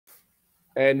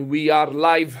And we are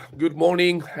live. Good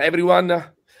morning, everyone.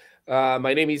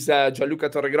 My name is Gianluca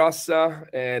Torregrossa,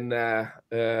 and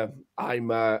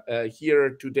I'm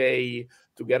here today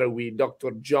together with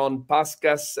Dr. John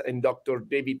Pascas and Dr.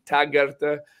 David Taggart,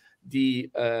 the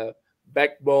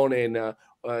backbone and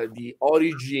the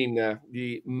origin,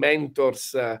 the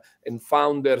mentors and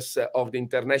founders of the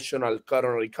International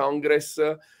Coronary Congress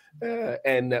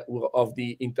and of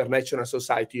the International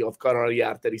Society of Coronary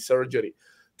Artery Surgery.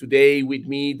 Today with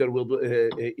me, there will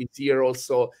is here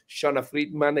also Shauna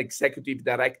Friedman, Executive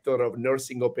Director of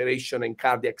Nursing Operation and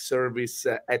Cardiac Service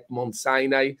at Mount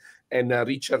Sinai, and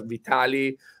Richard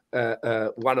Vitali,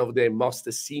 one of the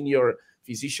most senior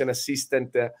physician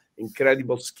assistant,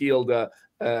 incredible skilled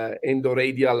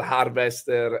endoradial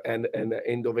harvester and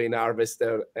endovein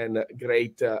harvester, and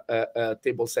great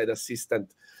tableside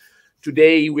assistant.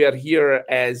 Today, we are here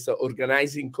as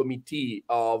organizing committee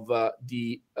of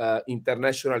the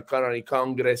International Coronary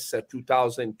Congress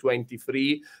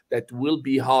 2023 that will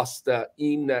be hosted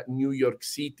in New York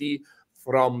City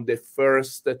from the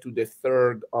 1st to the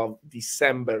 3rd of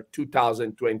December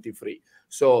 2023.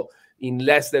 So in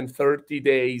less than 30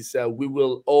 days, we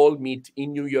will all meet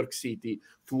in New York City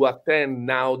to attend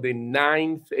now the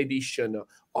 9th edition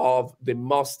of the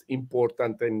most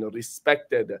important and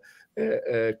respected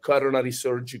coronary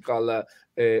surgical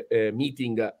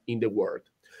meeting in the world.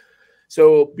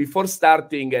 So before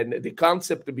starting, and the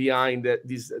concept behind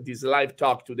this live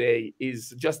talk today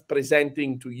is just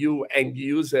presenting to you end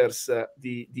users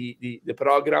the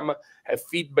program, have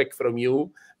feedback from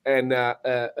you, and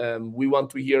we want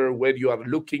to hear where you are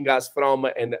looking us from,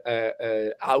 and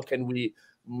how can we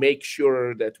make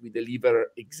sure that we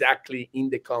deliver exactly in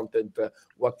the content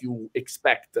what you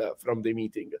expect from the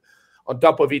meeting. On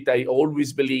top of it, I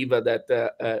always believe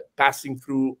that passing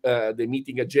through the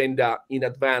meeting agenda in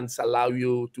advance allow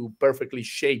you to perfectly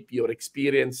shape your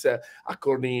experience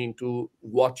according to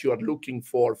what you are looking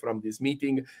for from this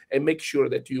meeting, and make sure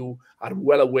that you are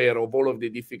well aware of all of the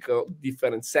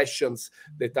different sessions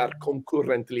that are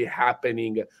concurrently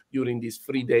happening during these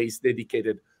 3 days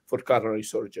dedicated for coronary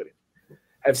surgery.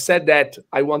 I've said that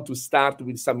I want to start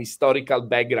with some historical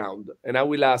background, and I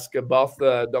will ask both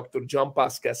Dr. John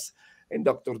Pascas and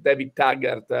Dr. David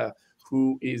Taggart,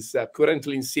 who is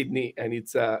currently in Sydney, and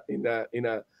it's in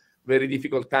a very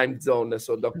difficult time zone.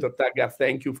 So Dr. Taggart,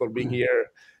 thank you for being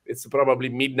here. It's probably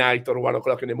midnight or 1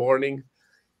 o'clock in the morning.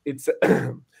 It's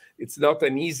it's not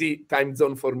an easy time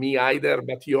zone for me either,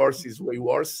 but yours is way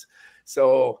worse.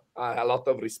 So a lot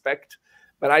of respect.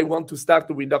 But I want to start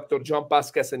with Dr. John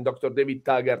Pascas and Dr. David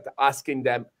Taggart, asking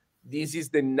them, this is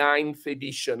the 9th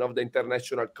edition of the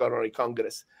International Coronary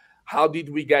Congress. How did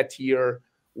we get here?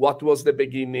 What was the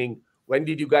beginning? When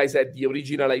did you guys have the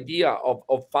original idea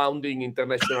of founding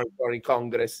International Coronary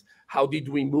Congress? How did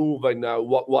we move, and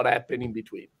what happened in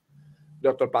between?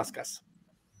 Dr. Pascas.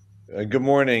 Good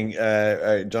morning,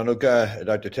 Gianluca,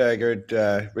 Dr. Taggart,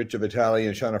 Richard Vitali,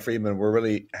 and Shauna Friedman. We're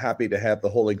really happy to have the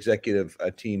whole executive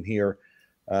team here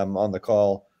on the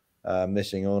call,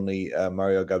 missing only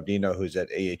Mario Gaudino, who's at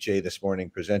AHA this morning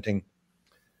presenting.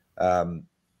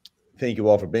 Thank you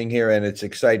all for being here, and it's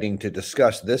exciting to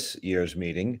discuss this year's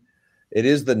meeting. It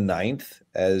is the 9th,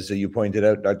 as you pointed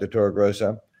out, Dr.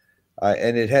 Torregrossa,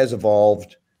 and it has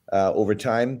evolved over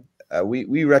time.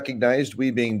 We recognized,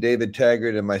 we being David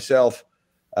Taggart and myself,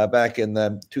 back in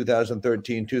the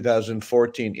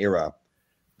 2013-2014 era,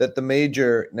 that the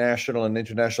major national and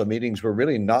international meetings were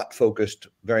really not focused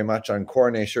very much on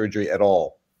coronary surgery at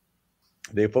all.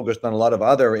 They focused on a lot of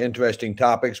other interesting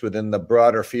topics within the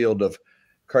broader field of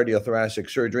cardiothoracic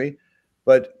surgery,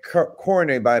 but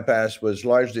coronary bypass was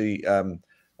largely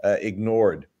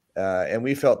ignored. And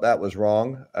we felt that was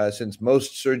wrong, since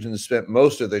most surgeons spent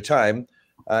most of their time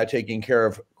taking care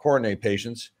of coronary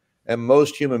patients, and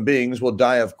most human beings will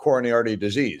die of coronary artery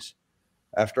disease.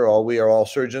 After all, we are all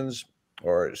surgeons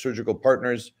or surgical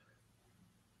partners,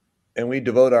 and we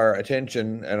devote our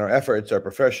attention and our efforts, our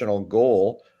professional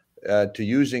goal, to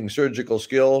using surgical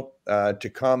skill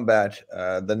to combat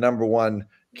the #1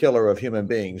 killer of human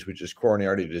beings, which is coronary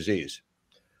artery disease.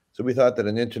 So we thought that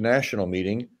an international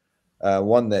meeting,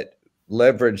 one that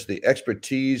leveraged the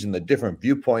expertise and the different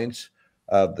viewpoints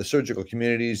of the surgical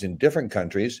communities in different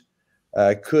countries,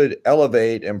 could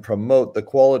elevate and promote the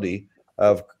quality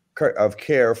of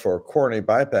care for coronary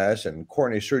bypass and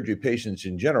coronary surgery patients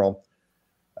in general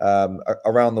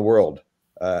around the world.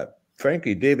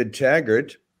 Frankly, David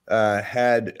Taggart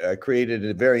had created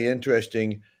a very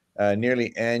interesting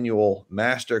nearly annual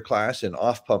master class in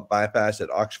off-pump bypass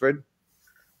at Oxford.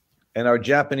 And our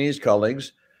Japanese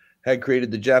colleagues had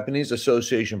created the Japanese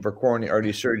Association for Coronary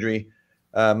Artery Surgery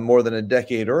more than a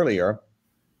decade earlier,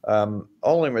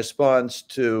 all in response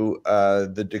to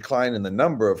the decline in the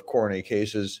number of coronary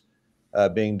cases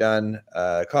being done,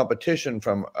 competition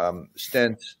from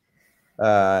stents,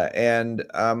 and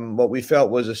what we felt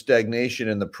was a stagnation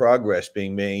in the progress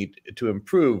being made to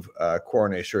improve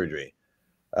coronary surgery.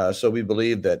 So we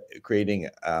believe that creating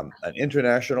an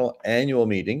international annual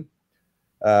meeting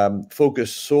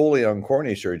focused solely on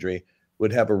coronary surgery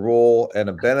would have a role and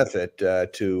a benefit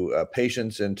to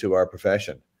patients and to our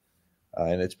profession.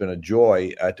 And it's been a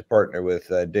joy to partner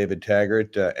with David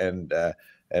Taggart and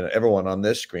everyone on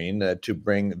this screen to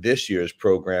bring this year's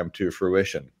program to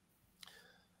fruition.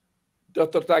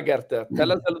 Dr. Taggart,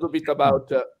 tell us a little bit about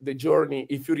the journey.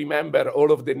 If you remember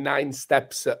all of the 9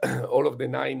 steps, all of the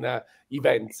 9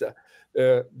 events,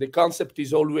 the concept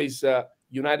is always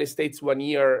United States 1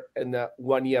 year and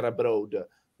 1 year abroad.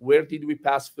 Where did we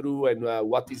pass through and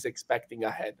what is expecting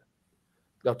ahead?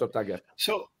 Dr. Taggart.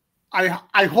 So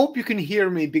I hope you can hear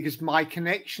me, because my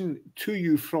connection to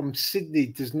you from Sydney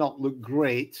does not look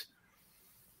great.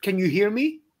 Can you hear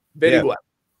me? Very well.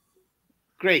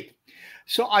 Great.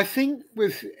 So I think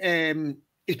with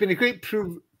it's been a great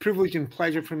privilege and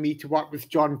pleasure for me to work with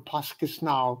John Puskas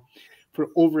now for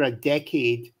over a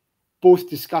decade, both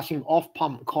discussing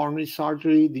off-pump coronary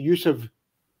surgery, the use of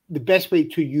the best way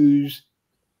to use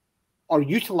or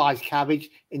utilize CABG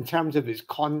in terms of its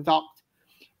conduct,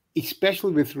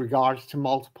 especially with regards to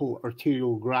multiple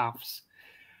arterial grafts.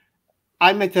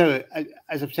 I'm at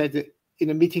as I've said, in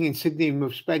a meeting in Sydney, and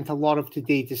we've spent a lot of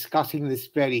today discussing this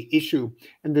very issue.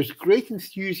 And there's great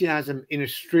enthusiasm in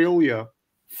Australia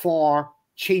for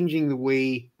changing the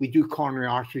way we do coronary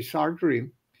artery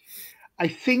surgery. I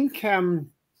think,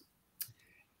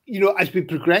 you know, as we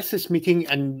progress this meeting,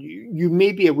 and you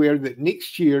may be aware that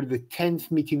next year, the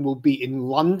 10th meeting will be in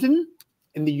London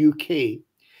in the UK.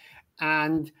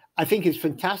 And I think it's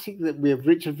fantastic that we have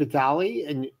Richard Vidali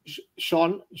and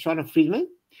Shauna Friedman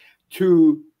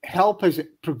to help us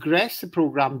progress the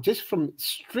program just from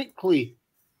strictly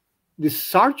the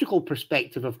surgical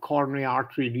perspective of coronary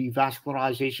artery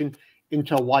revascularization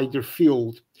into a wider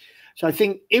field. So I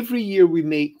think every year we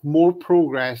make more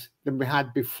progress than we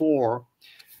had before.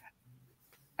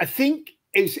 I think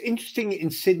it's interesting in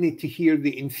Sydney to hear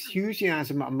the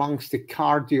enthusiasm amongst the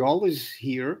cardiologists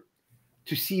here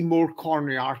to see more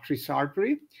coronary artery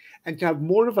surgery and to have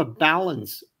more of a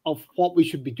balance of what we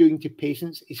should be doing to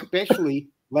patients, especially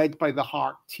led by the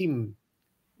heart team.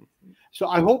 So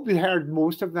I hope you heard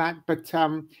most of that, but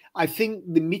I think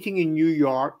the meeting in New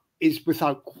York is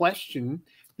without question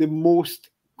the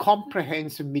most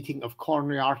comprehensive meeting of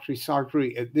coronary artery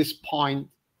surgery at this point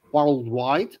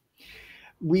worldwide.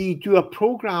 We do a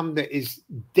program that is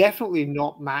definitely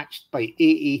not matched by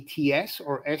AATS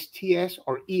or STS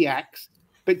or EX,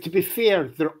 but to be fair,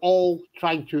 they're all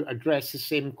trying to address the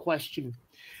same question.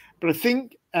 But I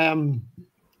think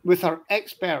with our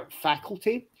expert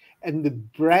faculty and the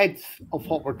breadth of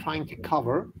what we're trying to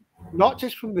cover, not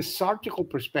just from the surgical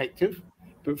perspective,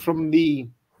 but from the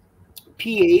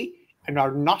PA and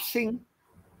our nursing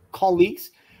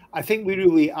colleagues, I think we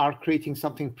really are creating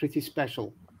something pretty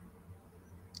special.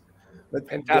 But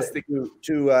fantastic.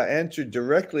 To answer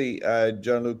directly,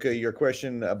 Gianluca, your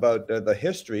question about the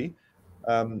history,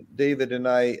 David and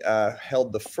I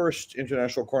held the first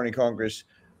International Coronary Congress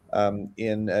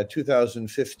in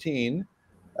 2015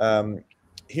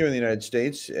 here in the United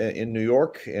States, in New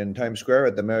York, in Times Square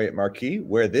at the Marriott Marquis,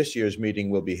 where this year's meeting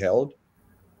will be held.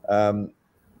 When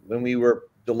we were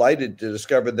delighted to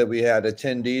discover that we had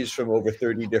attendees from over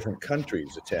 30 different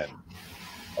countries attend.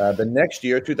 The next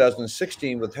year,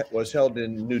 2016, was held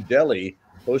in New Delhi,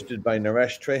 hosted by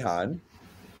Naresh Trehan.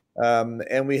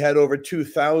 And we had over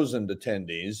 2,000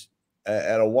 attendees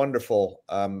at a wonderful,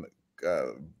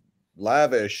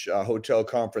 lavish hotel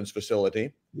conference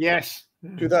facility. Yes.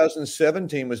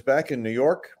 2017 was back in New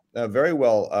York, very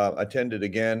well attended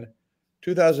again.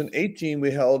 2018, we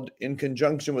held in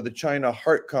conjunction with the China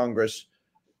Heart Congress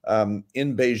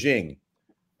in Beijing.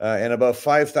 And about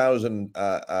 5,000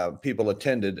 people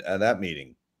attended that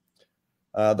meeting.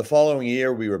 The following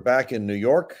year, we were back in New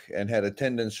York and had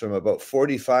attendance from about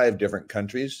 45 different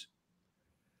countries.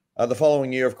 The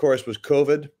following year, of course, was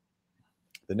COVID.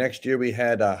 The next year, we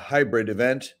had a hybrid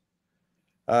event.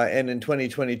 And in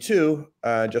 2022,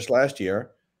 just last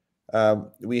year,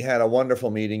 we had a wonderful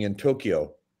meeting in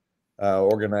Tokyo,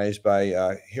 organized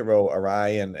by Hiro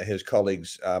Arai and his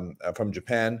colleagues from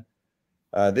Japan.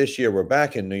 This year, we're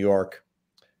back in New York.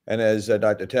 And as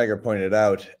Dr. Taggart pointed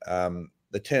out,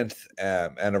 the 10th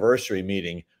anniversary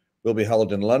meeting will be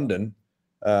held in London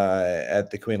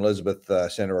at the Queen Elizabeth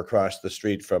Centre across the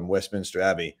street from Westminster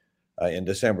Abbey in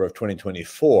December of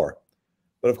 2024.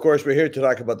 But of course, we're here to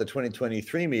talk about the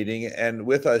 2023 meeting, and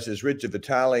with us is Richard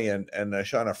Vitale and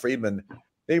Shauna Friedman.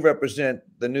 They represent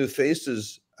the new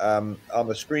faces on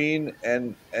the screen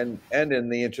and in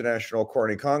the International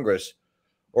Coronary Congress,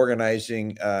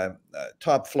 organizing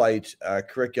top flight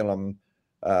curriculum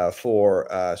for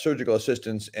surgical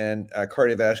assistants and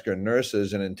cardiovascular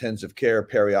nurses and intensive care,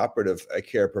 perioperative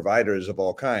care providers of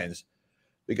all kinds,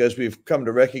 because we've come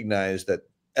to recognize that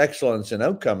excellence in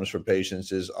outcomes for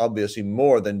patients is obviously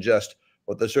more than just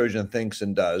what the surgeon thinks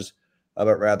and does,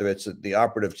 but rather it's the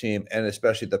operative team and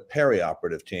especially the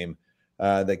perioperative team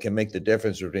that can make the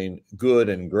difference between good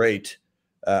and great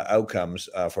outcomes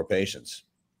for patients.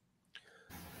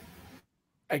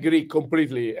 I agree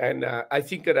completely, and I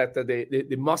think that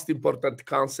the most important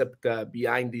concept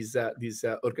behind this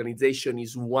organization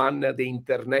is one, the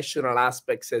international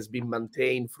aspects has been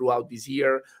maintained throughout this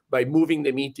year by moving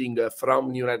the meeting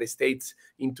from the United States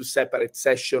into separate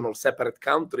sessions or separate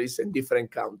countries and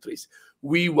different countries.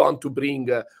 We want to bring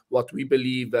what we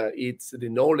believe it's the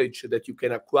knowledge that you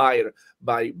can acquire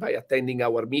by attending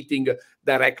our meeting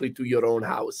directly to your own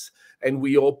house. And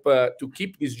we hope to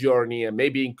keep this journey and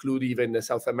maybe include even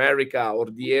South America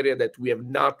or the area that we have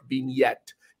not been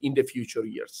yet in the future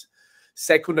years.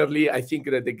 Secondly, I think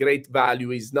that the great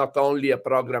value is not only a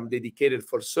program dedicated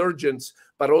for surgeons,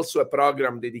 but also a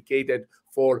program dedicated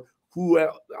for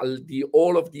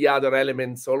all of the other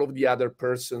elements, all of the other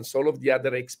persons, all of the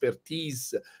other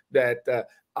expertise that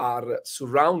are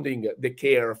surrounding the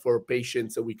care for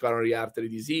patients with coronary artery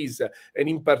disease, and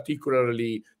in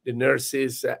particularly the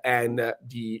nurses and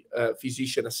the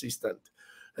physician assistant.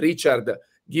 Richard,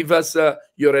 give us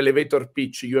your elevator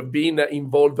pitch. You have been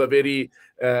involved very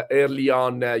early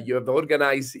on. You have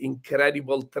organized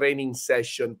incredible training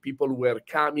sessions. People were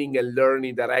coming and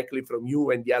learning directly from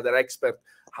you and the other experts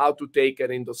how to take an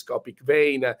endoscopic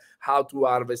vein, how to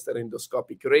harvest an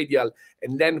endoscopic radial.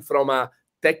 And then from a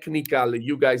technical,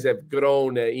 you guys have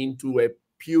grown into a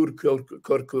pure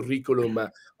core curriculum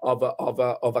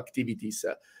of activities.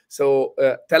 So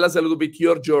tell us a little bit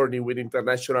your journey with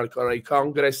International Coronary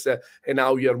Congress and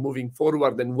how you're moving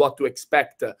forward and what to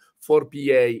expect for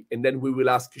PA. And then we will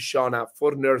ask Shauna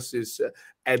for nurses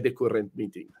at the current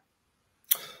meeting.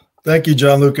 Thank you,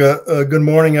 Gianluca. Good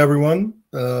morning, everyone.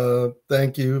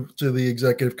 Thank you to the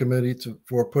executive committee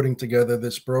for putting together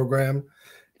this program.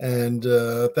 And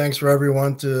thanks for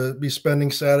everyone to be spending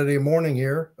Saturday morning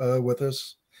here with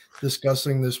us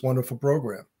discussing this wonderful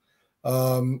program.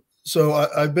 So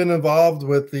I've been involved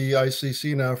with the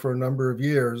ICC now for a number of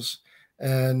years.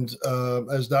 And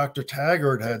as Dr.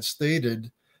 Taggart had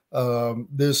stated,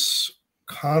 this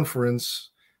conference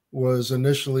was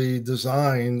initially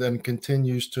designed and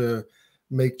continues to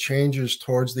make changes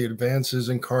towards the advances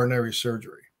in coronary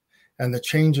surgery and the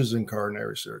changes in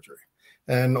coronary surgery.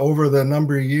 And over the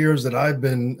number of years that I've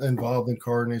been involved in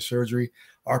coronary surgery,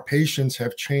 our patients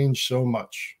have changed so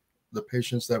much. The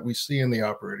patients that we see in the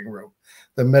operating room,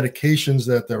 the medications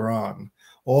that they're on,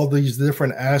 all these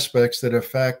different aspects that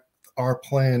affect our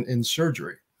plan in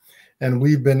surgery. And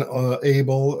we've been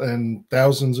able, and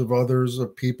thousands of others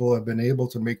of people have been able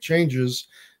to make changes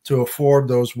to afford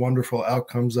those wonderful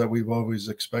outcomes that we've always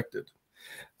expected.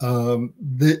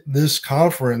 This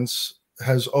conference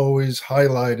has always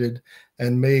highlighted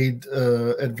and made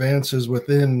advances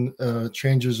within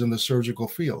changes in the surgical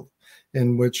field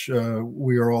in which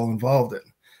we are all involved in.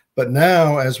 But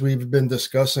now, as we've been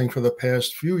discussing for the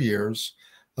past few years,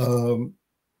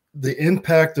 the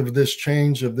impact of this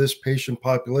change of this patient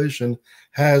population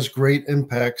has great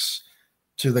impacts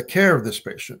to the care of this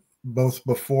patient, both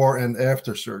before and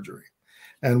after surgery.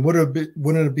 And wouldn't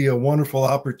it be a wonderful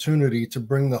opportunity to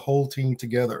bring the whole team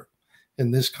together in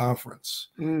this conference?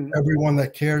 Everyone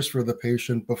that cares for the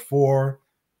patient before,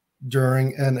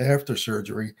 during, and after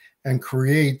surgery, and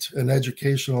create an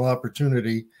educational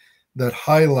opportunity that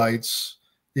highlights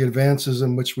the advances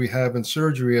in which we have in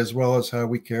surgery, as well as how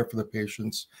we care for the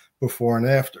patients before and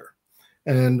after.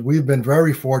 And we've been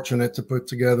very fortunate to put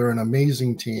together an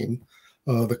amazing team.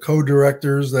 The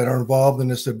co-directors that are involved in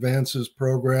this advances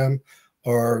program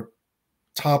are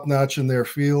top-notch in their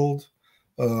field,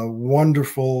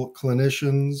 wonderful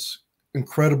clinicians,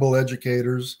 incredible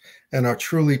educators, and are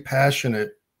truly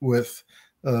passionate with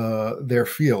their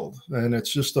field. And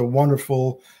it's just a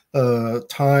wonderful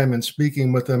time in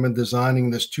speaking with them and designing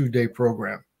this 2-day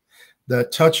program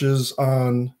that touches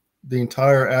on the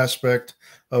entire aspect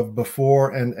of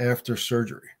before and after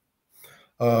surgery.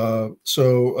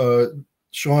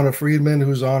 Shauna Friedman,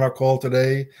 who's on our call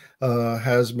today,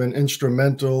 has been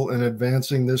instrumental in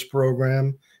advancing this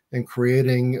program and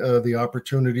creating the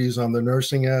opportunities on the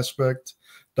nursing aspect.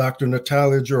 Dr.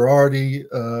 Natalia Girardi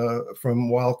from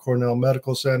Weill Cornell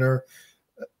Medical Center,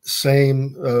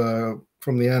 same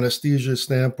from the anesthesia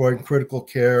standpoint, critical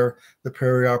care, the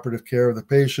perioperative care of the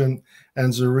patient,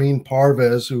 and Zareen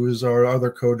Parvez, who is our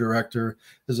other co-director,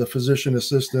 is a physician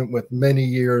assistant with many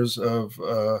years of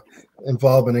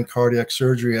involvement in cardiac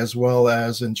surgery, as well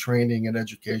as in training and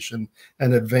education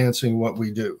and advancing what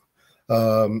we do.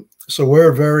 So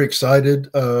we're very excited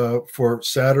for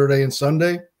Saturday and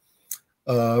Sunday.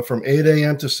 From 8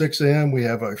 a.m. to 6 a.m., we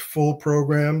have a full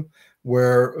program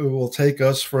where it will take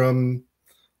us from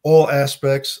all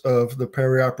aspects of the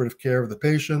perioperative care of the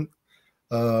patient.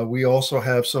 We also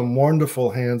have some wonderful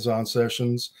hands-on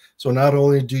sessions. So not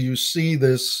only do you see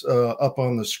this up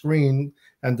on the screen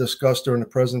and discuss during the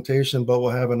presentation, but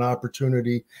we'll have an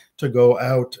opportunity to go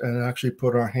out and actually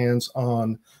put our hands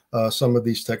on some of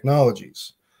these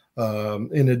technologies.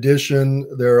 In addition,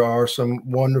 there are some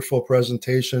wonderful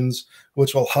presentations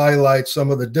which will highlight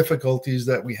some of the difficulties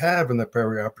that we have in the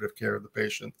perioperative care of the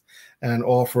patient and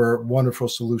offer wonderful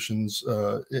solutions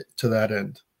to that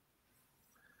end.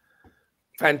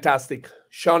 Fantastic.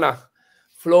 Shauna,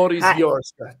 floor is Hi.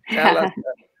 yours. Tell us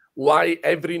why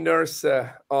every nurse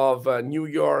of New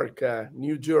York,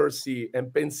 New Jersey,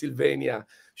 and Pennsylvania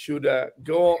should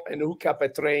go and hook up a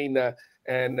train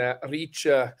and reach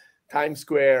Times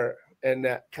Square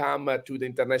and come to the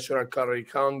International Coronary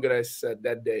Congress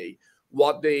that day.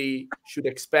 What they should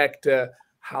expect,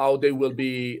 how they will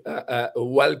be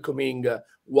welcoming,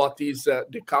 what is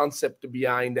the concept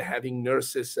behind having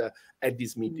nurses at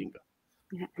this meeting.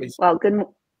 Please. Well,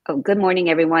 good morning,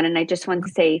 everyone. And I just want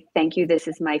to say thank you. This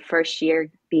is my first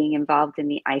year being involved in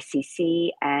the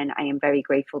ICC, and I am very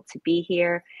grateful to be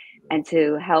here and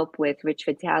to help with Rich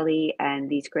Vitale and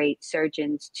these great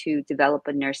surgeons to develop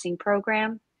a nursing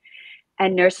program.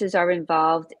 And nurses are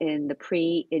involved in the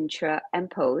pre, intra, and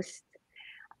post.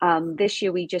 This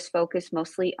year, we just focus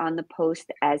mostly on the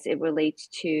post as it relates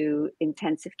to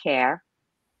intensive care.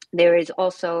 There is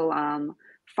also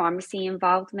pharmacy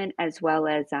involvement, as well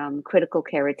as critical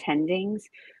care attendings,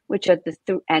 which are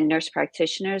and nurse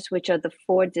practitioners, which are the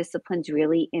 4 disciplines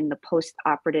really in the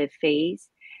post-operative phase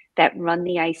that run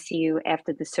the ICU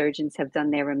after the surgeons have done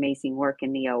their amazing work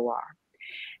in the OR.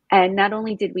 And not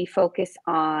only did we focus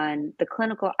on the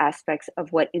clinical aspects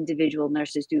of what individual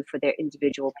nurses do for their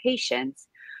individual patients,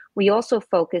 we also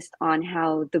focused on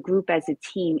how the group as a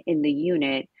team in the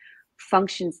unit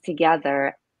functions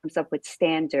together, comes up with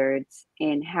standards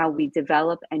in how we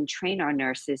develop and train our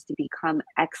nurses to become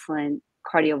excellent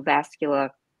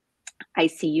cardiovascular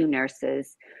ICU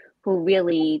nurses who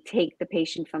really take the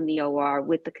patient from the OR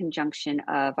with the conjunction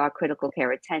of our critical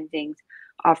care attendings,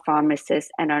 our pharmacists,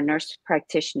 and our nurse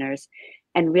practitioners,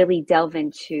 and really delve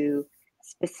into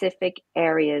specific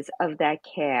areas of that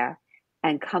care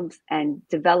and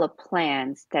develop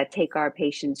plans that take our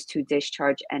patients to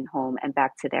discharge and home and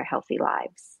back to their healthy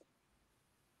lives.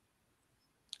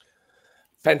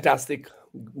 Fantastic.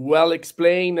 Well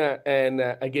explained. And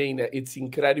again, it's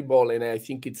incredible. And I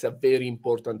think it's a very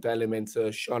important element,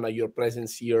 Shauna, your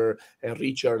presence here, and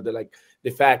Richard, like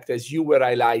the fact, as you were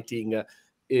highlighting,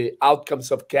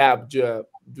 outcomes of CABG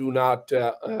do not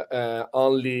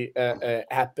only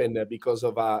happen because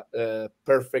of a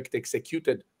perfect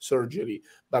executed surgery,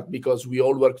 but because we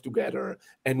all work together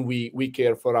and we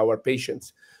care for our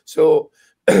patients. So,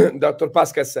 Dr.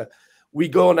 Pascas, we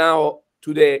go now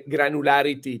to the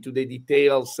granularity, to the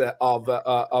details of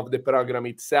the program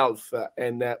itself,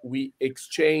 and we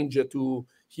exchange to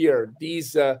here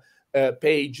this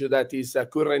page that is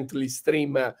currently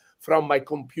streamed from my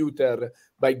computer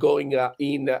by going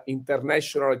in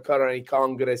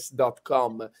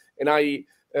internationalcoronarycongress.com. And I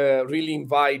really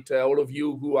invite all of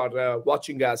you who are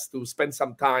watching us to spend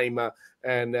some time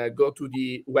and go to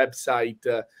the website.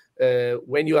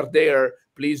 When you are there,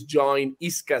 please join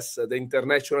ISCAS, the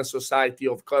International Society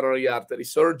of Coronary Artery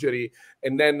Surgery,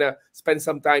 and then spend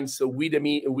some time with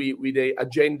the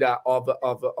agenda of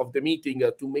the meeting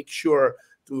to make sure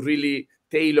to really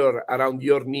tailor around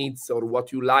your needs or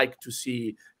what you like to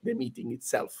see the meeting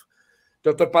itself.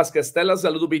 Dr. Pascas, tell us a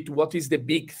little bit what is the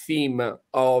big theme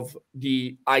of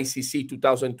the ICC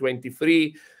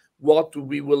 2023. What do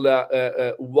you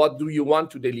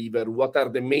want to deliver? What are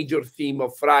the major themes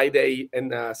of Friday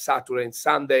and Saturday and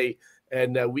Sunday?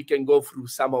 And we can go through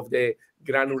some of the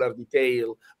granular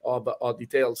details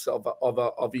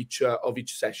of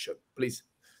each session, please.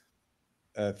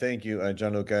 Thank you,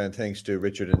 Gianluca, and thanks to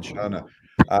Richard and Shauna.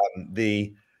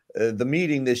 The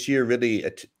meeting this year really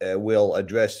will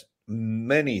address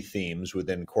many themes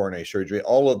within coronary surgery,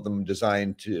 all of them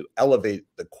designed to elevate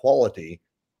the quality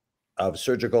of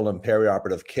surgical and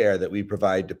perioperative care that we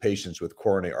provide to patients with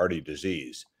coronary artery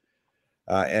disease.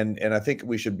 And I think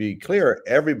we should be clear,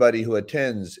 everybody who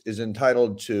attends is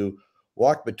entitled to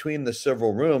walk between the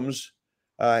several rooms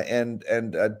and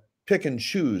pick and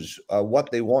choose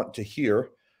what they want to hear.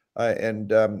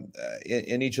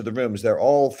 In each of the rooms, they're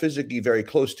all physically very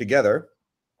close together,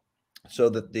 so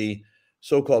that the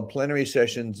so-called plenary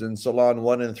sessions in Salon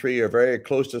 1 and 3 are very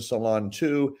close to Salon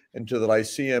 2 and to the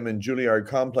Lyceum and Juilliard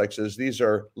complexes. These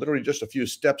are literally just a few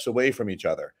steps away from each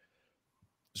other.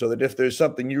 So that if there's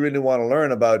something you really want to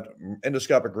learn about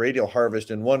endoscopic radial harvest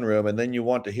in one room, and then you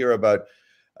want to hear about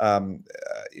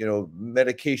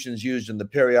medications used in the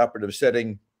perioperative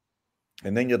setting,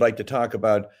 and then you'd like to talk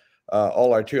about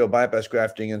all arterial bypass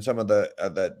grafting and some of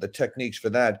the techniques for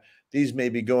that, these may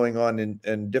be going on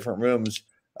in different rooms,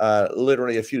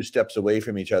 literally a few steps away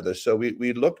from each other. So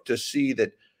we look to see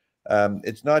that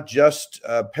it's not just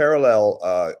parallel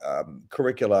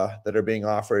curricula that are being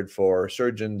offered for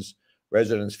surgeons,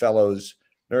 residents, fellows,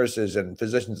 nurses, and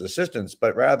physicians' assistants,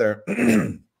 but rather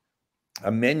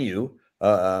a menu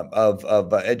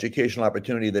of educational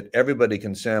opportunity that everybody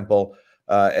can sample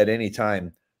at any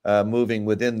time, moving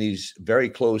within these very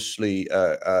closely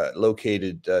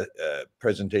located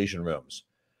presentation rooms.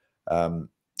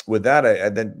 With that, I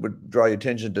then would draw your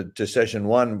attention to session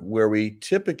 1, where we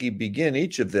typically begin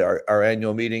each of our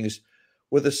annual meetings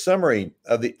with a summary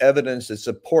of the evidence that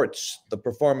supports the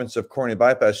performance of coronary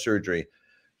bypass surgery,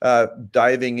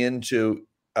 diving into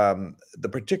the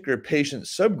particular patient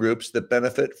subgroups that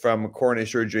benefit from coronary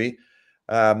surgery,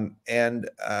 and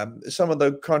some of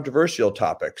the controversial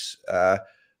topics.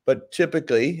 But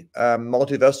typically,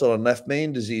 multivessel and left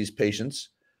main disease patients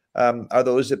are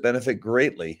those that benefit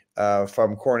greatly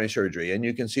from coronary surgery. And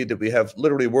you can see that we have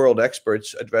literally world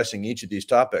experts addressing each of these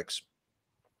topics.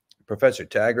 Professor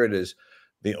Taggart is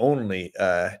the only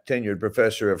tenured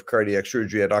professor of cardiac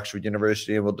surgery at Oxford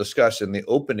University, and will discuss in the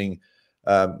opening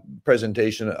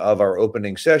presentation of our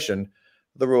opening session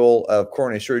the role of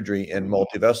coronary surgery in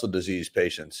multivessel disease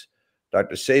patients.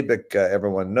 Dr. Sabik,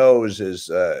 everyone knows, is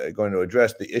going to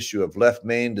address the issue of left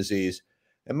main disease.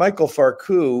 And Michael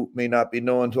Farku may not be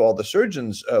known to all the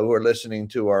surgeons who are listening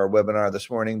to our webinar this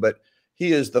morning, but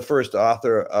he is the first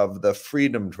author of the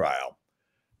FREEDOM trial,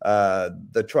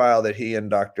 the trial that he and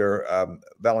Dr.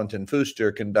 Valentin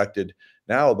Fuster conducted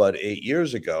now about 8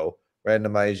 years ago,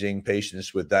 randomizing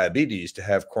patients with diabetes to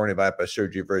have coronary bypass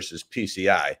surgery versus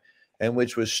PCI, and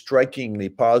which was strikingly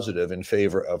positive in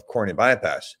favor of coronary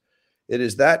bypass. It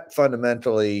is that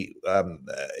fundamentally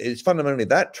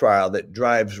that trial that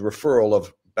drives referral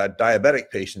of diabetic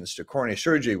patients to coronary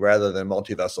surgery rather than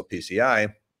multivessel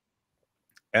PCI.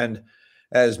 And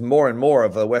as more and more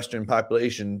of the Western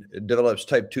population develops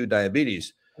type 2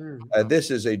 diabetes, this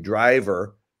is a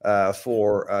driver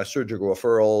for surgical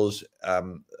referrals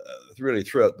really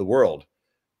throughout the world.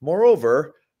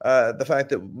 Moreover, the fact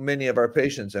that many of our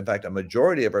patients, in fact, a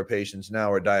majority of our patients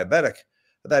now are diabetic,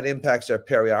 that impacts our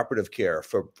perioperative care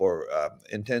for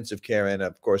intensive care and,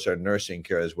 of course, our nursing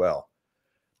care as well.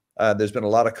 There's been a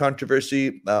lot of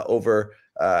controversy over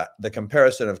the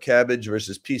comparison of CABG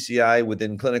versus PCI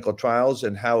within clinical trials,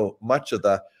 and how much of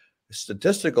the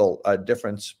statistical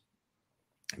difference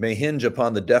may hinge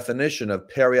upon the definition of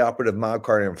perioperative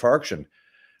myocardial infarction.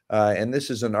 And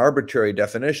this is an arbitrary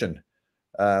definition.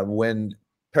 When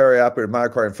perioperative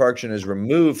myocardial infarction is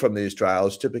removed from these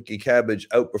trials, typically CABG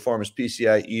outperforms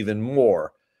PCI even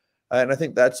more. And I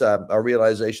think that's a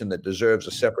realization that deserves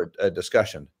a separate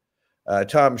discussion.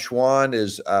 Tom Schwann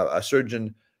is a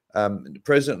surgeon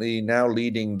presently now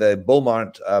leading the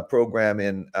Beaumont program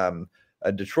in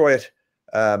Detroit,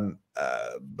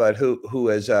 but who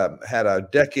has had a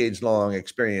decades-long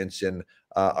experience in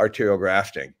arterial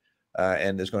grafting,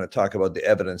 and is going to talk about the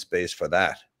evidence base for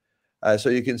that. So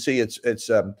you can see it's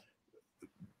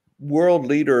world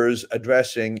leaders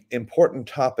addressing important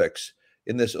topics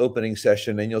in this opening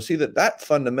session, and you'll see that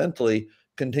fundamentally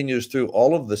continues through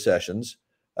all of the sessions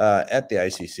at the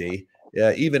ICC,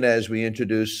 even as we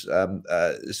introduce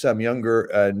some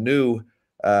younger, new,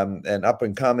 and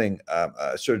up-and-coming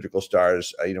surgical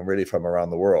stars, really from around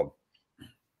the world.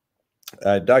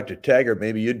 Dr. Taggart,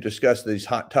 maybe you'd discuss these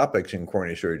hot topics in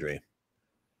coronary surgery.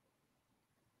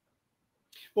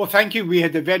 Well, thank you. We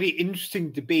had a very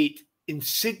interesting debate in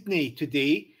Sydney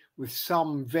today with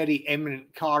some very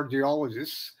eminent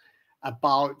cardiologists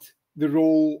about the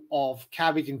role of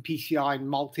CABG and PCI in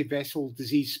multivessel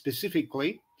disease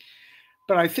specifically.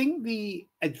 But I think the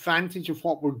advantage of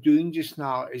what we're doing just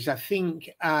now is, I think,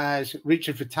 as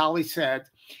Richard Vitale said,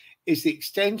 is the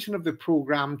extension of the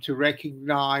program to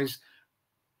recognize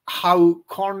how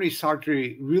coronary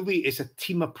surgery really is a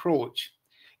team approach.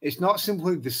 It's not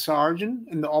simply the surgeon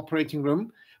in the operating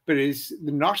room, but it's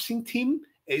the nursing team,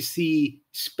 it's the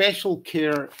special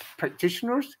care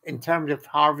practitioners in terms of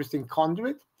harvesting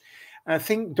conduit. And I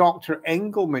think Dr.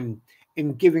 Engelman,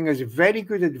 in giving us very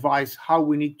good advice how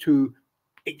we need to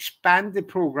expand the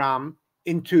program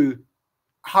into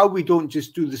how we don't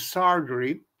just do the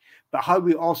surgery, but how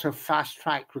we also fast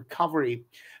track recovery.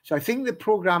 So I think the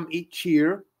program each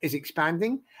year is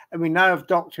expanding, and we now have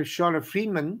Dr. Shauna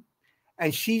Freeman,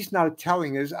 and she's now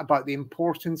telling us about the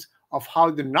importance of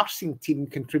how the nursing team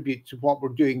contribute to what we're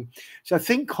doing. So I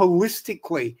think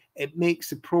holistically, it makes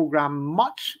the program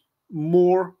much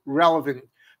more relevant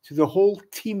to the whole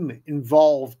team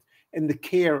involved in the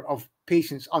care of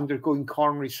patients undergoing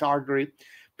coronary surgery.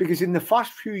 Because in the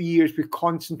first few years, we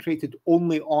concentrated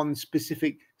only on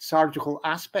specific surgical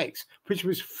aspects, which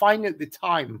was fine at the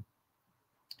time.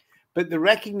 But the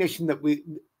recognition that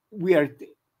we are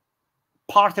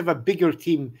part of a bigger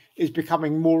team is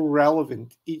becoming more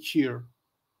relevant each year.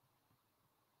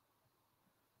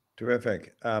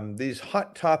 Terrific. These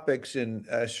hot topics in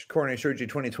Coronary Surgery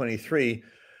 2023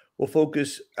 will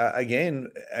focus, again,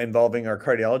 involving our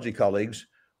cardiology colleagues.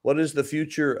 What is the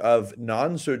future of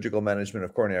non-surgical management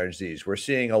of coronary disease? We're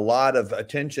seeing a lot of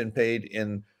attention paid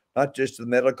in not just the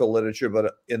medical literature,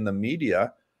 but in the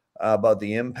media about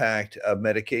the impact of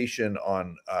medication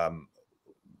on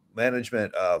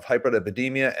management of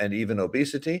hyperlipidemia and even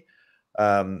obesity.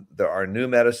 There are new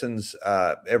medicines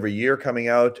every year coming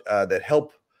out that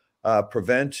help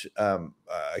prevent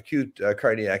acute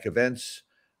cardiac events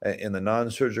in the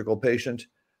non-surgical patient.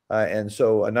 And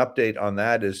so an update on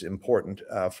that is important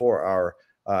for our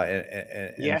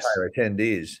entire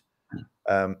attendees.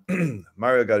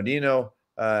 Mario Gaudino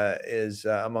is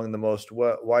among the most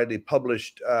widely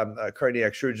published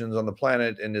cardiac surgeons on the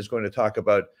planet, and is going to talk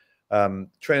about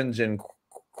trends in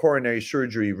coronary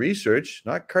surgery research,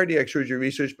 not cardiac surgery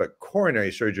research, but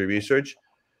coronary surgery research.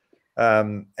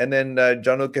 And then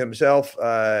Gianluca himself,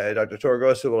 Dr.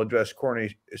 Torregrossa, will address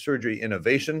coronary surgery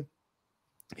innovation.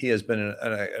 He has been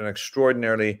an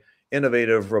extraordinarily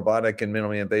innovative, robotic and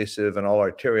minimally invasive and all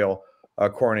arterial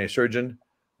coronary surgeon.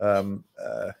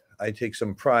 I take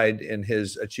some pride in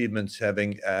his achievements,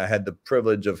 having had the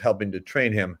privilege of helping to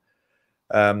train him.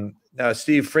 Now,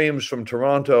 Steve Freems from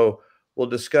Toronto will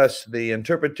discuss the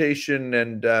interpretation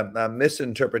and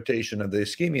misinterpretation of the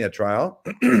ischemia trial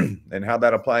and how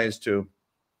that applies to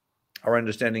our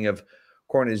understanding of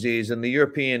coronary disease. And the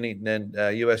European and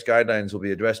US guidelines will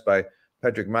be addressed by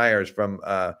Patrick Myers, from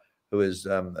who is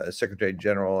Secretary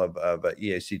General of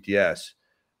EACTS.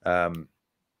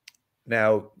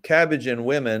 Now, CABG in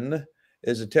women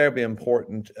is a terribly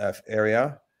important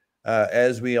area.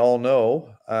 As we all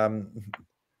know,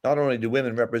 not only do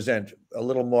women represent a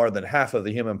little more than half of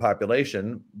the human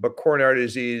population, but coronary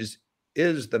disease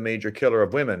is the major killer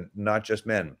of women, not just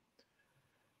men.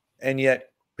 And yet,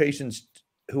 patients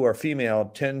who are female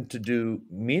tend to do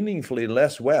meaningfully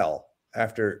less well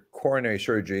after coronary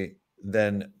surgery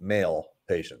than male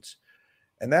patients.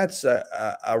 And that's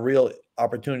a real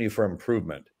opportunity for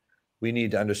improvement. We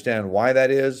need to understand why that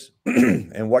is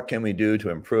and what can we do to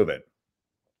improve it.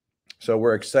 So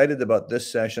we're excited about this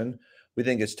session. We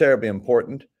think it's terribly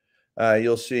important.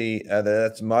 You'll see that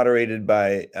that's moderated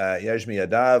by Yashmi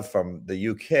Adav from the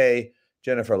UK,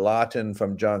 Jennifer Lawton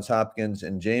from Johns Hopkins,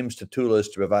 and James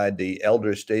Tatoulis to provide the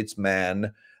elder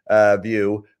statesman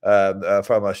view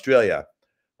from Australia.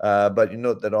 But you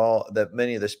note that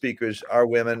many of the speakers are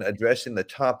women, addressing the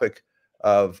topic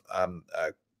of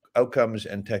outcomes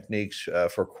and techniques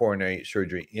for coronary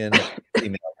surgery in a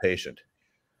female patient.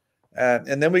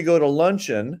 And then we go to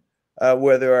luncheon,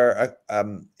 where there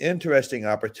are interesting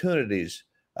opportunities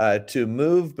to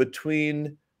move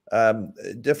between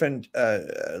different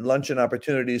luncheon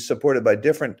opportunities supported by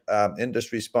different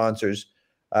industry sponsors.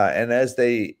 And as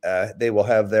they will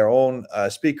have their own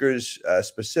speakers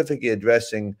specifically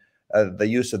addressing the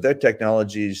use of their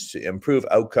technologies to improve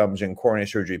outcomes in coronary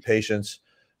surgery patients.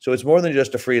 So it's more than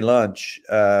just a free lunch.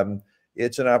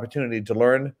 It's an opportunity to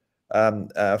learn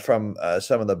from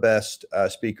some of the best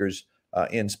speakers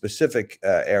in specific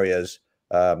areas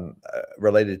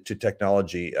related to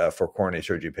technology for coronary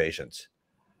surgery patients.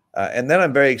 And then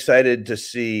I'm very excited to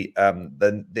see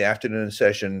the afternoon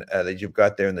session that you've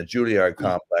got there in the Juilliard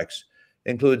complex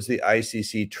includes the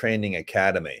ICC Training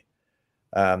Academy.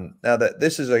 Now that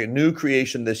this is a new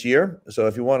creation this year, so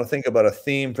if you want to think about a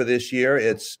theme for this year,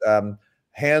 it's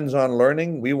hands-on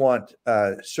learning. We want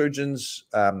surgeons,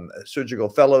 surgical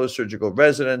fellows, surgical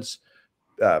residents,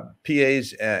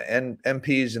 PAs and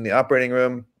MPs in the operating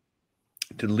room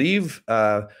to leave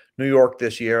New York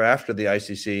this year after the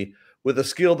ICC with a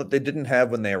skill that they didn't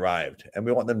have when they arrived. And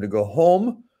we want them to go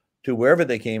home to wherever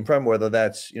they came from, whether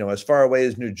that's, as far away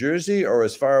as New Jersey or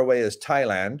as far away as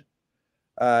Thailand,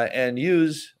 and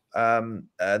use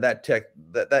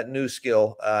that new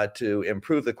skill to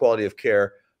improve the quality of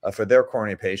care for their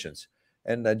coronary patients.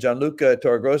 And Gianluca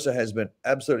Torregrossa has been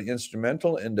absolutely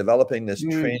instrumental in developing this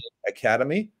training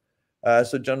academy.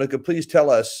 So Gianluca, please tell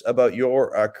us about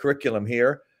your curriculum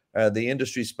here, the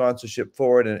industry sponsorship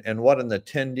for it, and what an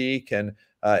attendee can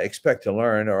expect to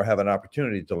learn or have an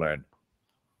opportunity to learn.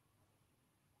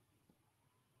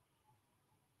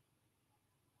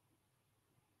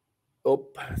 Oh,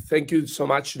 thank you so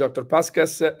much, Dr.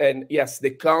 Pascas. And yes, the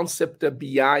concept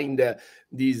behind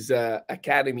this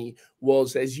academy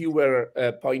was, as you were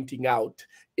pointing out,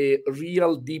 a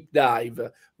real deep dive,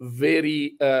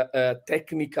 very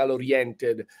technical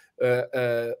oriented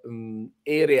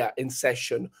area and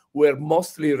session where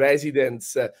mostly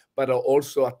residents, but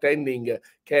also attending,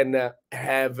 can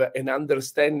have an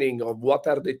understanding of what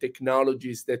are the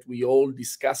technologies that we all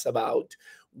discuss about,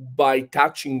 by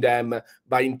touching them,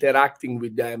 by interacting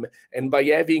with them, and by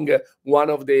having one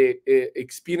of the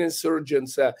experienced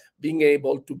surgeons being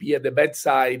able to be at the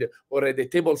bedside or at the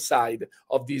table side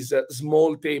of these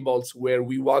small tables where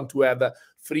we want to have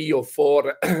 3 or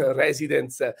 4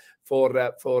 residents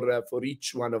for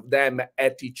each one of them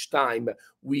at each time,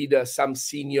 with some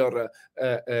senior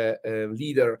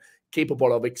leader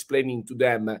capable of explaining to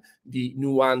them the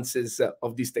nuances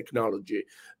of this technology.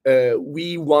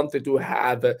 We wanted to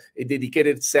have a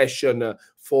dedicated session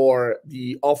for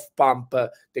the off-pump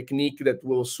technique that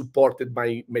was supported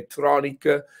by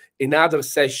Medtronic, another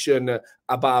session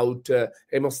about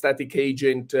hemostatic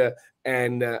agent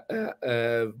and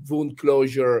wound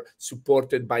closure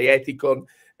supported by Ethicon,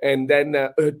 and then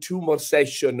 2 more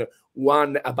sessions,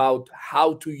 one about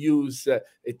how to use a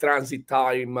transit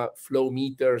time flow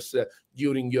meters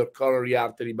during your coronary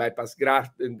artery bypass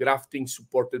grafting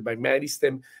supported by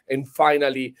Medistem, and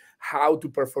finally how to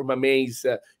perform a maze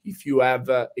if you have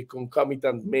a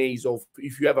concomitant maze, or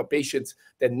if you have a patient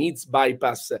that needs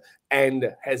bypass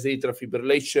and has atrial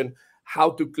fibrillation, how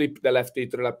to clip the left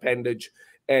atrial appendage,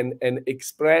 and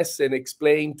express and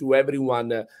explain to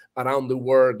everyone around the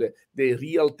world the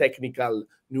real technical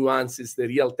nuances, the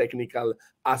real technical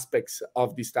aspects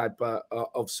of this type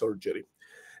of surgery.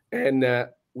 And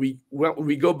we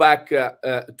go back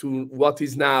to what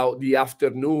is now the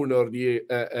afternoon, or the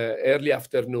early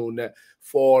afternoon,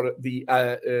 for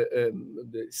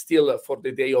still for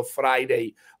the day of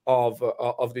Friday of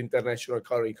the International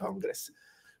Coronary Congress.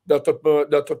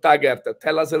 Dr. Taggart,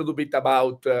 tell us a little bit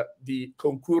about the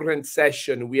concurrent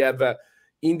session. We have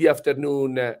in the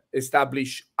afternoon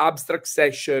established abstract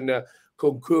session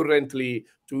concurrently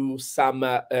to some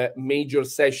major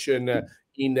session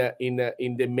in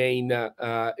the main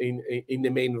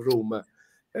room.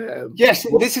 Yes,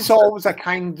 this is always a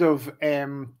kind of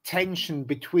tension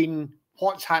between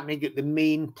what's happening at the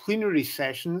main plenary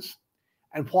sessions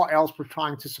and what else we're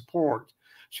trying to support.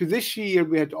 So this year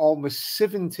we had almost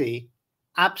 70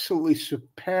 absolutely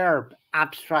superb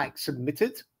abstracts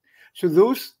submitted. So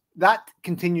that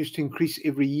continues to increase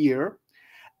every year.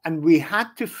 And we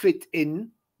had to fit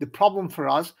in, the problem for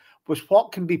us was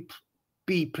what can be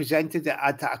presented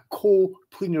at a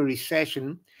co-plenary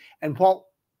session, and what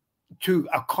to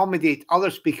accommodate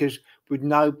other speakers would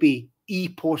now be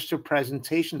e-poster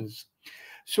presentations.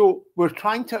 So we're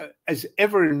trying to, as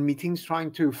ever in meetings,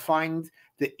 trying to find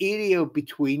the area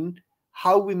between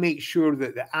how we make sure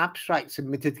that the abstracts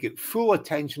submitted get full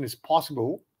attention as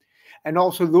possible, and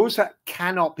also those that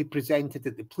cannot be presented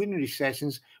at the plenary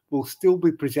sessions will still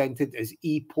be presented as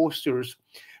e-posters.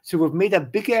 So we've made a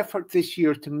big effort this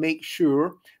year to make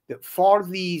sure that for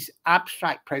these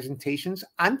abstract presentations,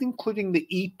 and including the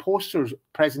e-posters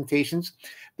presentations,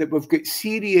 that we've got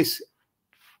serious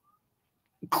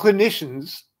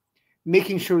clinicians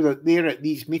making sure that they're at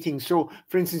these meetings. So,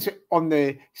 for instance, on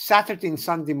the Saturday and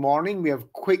Sunday morning, we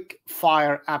have quick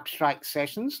fire abstract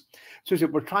sessions, so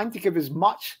that we're trying to give as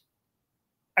much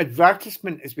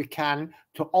advertisement as we can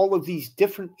to all of these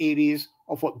different areas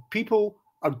of what people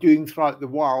are doing throughout the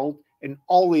world in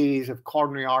all areas of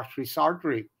coronary artery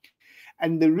surgery.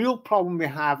 And the real problem we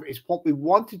have is, what we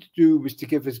wanted to do was to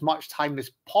give as much time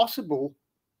as possible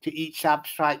to each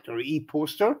abstract or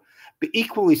e-poster, but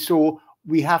equally so,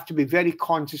 we have to be very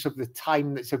conscious of the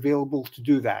time that's available to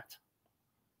do that.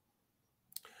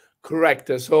 Correct.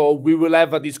 So we will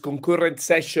have this concurrent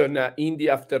session in the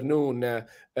afternoon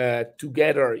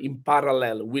together in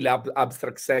parallel with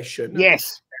abstract session.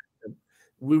 Yes.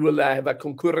 We will have a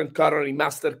concurrent coronary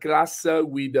masterclass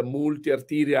with a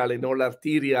multi-arterial and all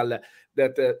arterial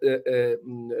that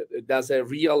does a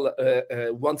real,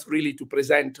 wants really to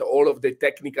present all of the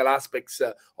technical aspects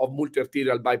of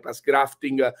multi-arterial bypass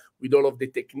grafting with all of the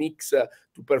techniques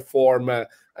to perform an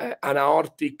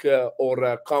aortic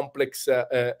or complex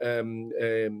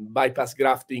bypass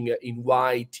grafting in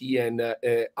Y, T, and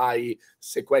I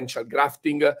sequential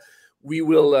grafting. We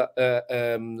will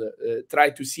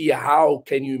try to see how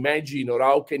can you imagine or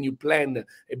how can you plan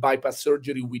a bypass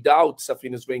surgery without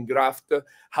saphenous vein graft?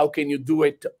 How can you do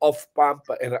it off pump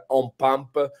and on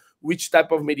pump? Which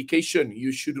type of medication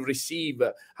you should receive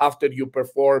after you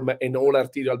perform an all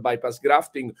arterial bypass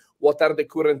grafting? What are the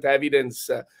current evidence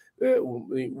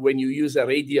when you use a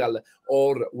radial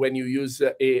or when you use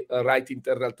a right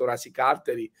internal thoracic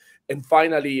artery? And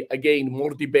finally, again,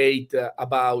 more debate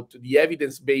about the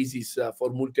evidence basis for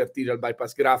multi-arterial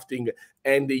bypass grafting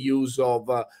and the use of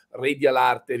radial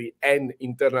artery and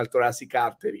internal thoracic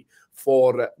artery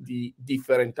for the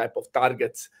different type of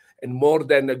targets. And more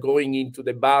than going into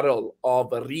the battle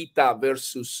of Rita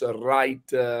versus right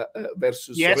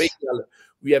versus radial,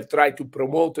 we have tried to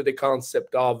promote the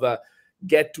concept of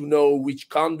get to know which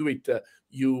conduit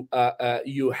you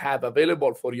have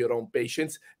available for your own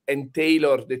patients and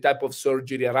tailor the type of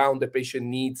surgery around the patient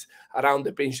needs, around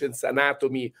the patient's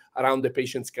anatomy, around the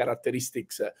patient's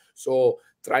characteristics. So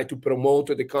try to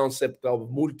promote the concept of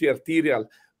multi-arterial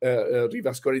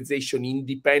revascularization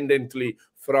independently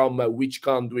from which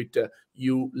conduit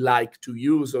you like to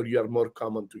use or you are more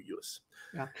common to use.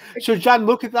 Yeah. So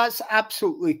Gianluca, that's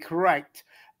absolutely correct.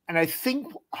 And I think,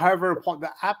 however, what the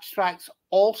abstracts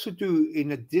also do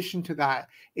in addition to that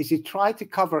is they try to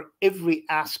cover every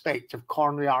aspect of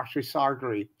coronary artery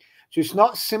surgery. So it's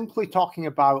not simply talking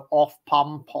about off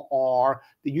pump or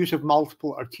the use of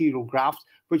multiple arterial grafts,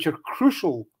 which are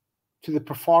crucial to the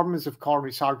performance of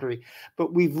coronary surgery.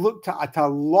 But we've looked at a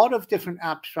lot of different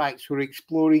abstracts who are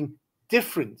exploring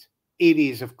different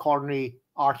areas of coronary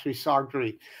artery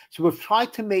surgery. So we've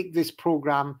tried to make this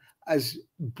program as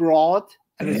broad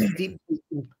and as deep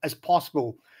as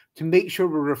possible to make sure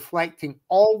we're reflecting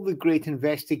all the great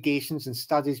investigations and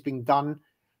studies being done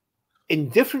in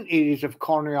different areas of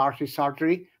coronary artery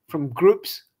surgery from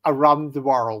groups around the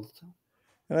world.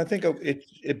 And I think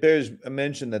it bears a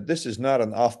mention that this is not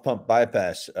an off-pump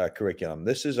bypass curriculum.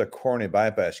 This is a coronary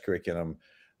bypass curriculum.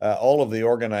 All of the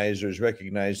organizers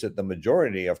recognize that the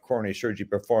majority of coronary surgery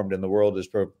performed in the world is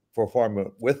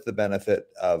performed with the benefit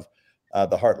of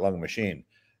the heart-lung machine.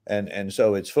 And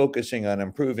so it's focusing on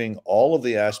improving all of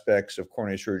the aspects of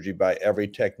coronary surgery by every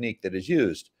technique that is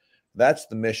used. That's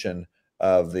the mission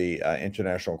of the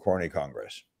International Coronary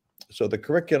Congress. So the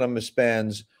curriculum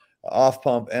spans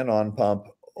off-pump and on-pump,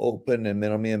 open and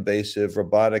minimally invasive,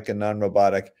 robotic and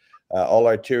non-robotic, all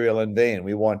arterial and vein.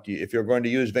 We want you, if you're going to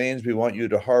use veins, we want you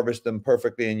to harvest them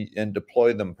perfectly and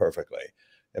deploy them perfectly.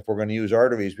 If we're going to use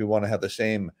arteries, we want to have the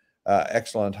same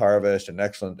excellent harvest and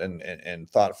excellent and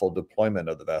thoughtful deployment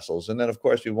of the vessels. And then, of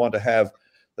course, we want to have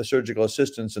the surgical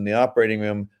assistants in the operating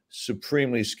room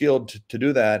supremely skilled to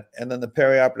do that. And then the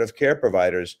perioperative care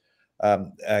providers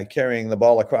carrying the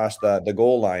ball across the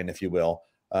goal line, if you will,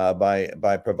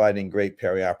 by providing great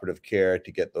perioperative care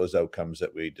to get those outcomes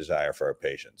that we desire for our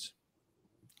patients.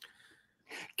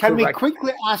 Can we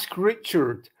quickly ask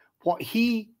Richard what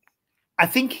I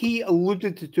think he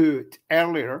alluded to it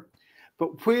earlier,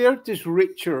 but where does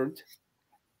Richard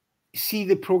see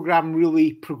the program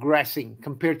really progressing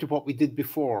compared to what we did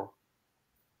before?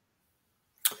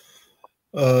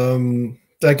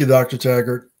 Thank you, Dr.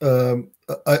 Taggart.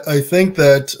 I think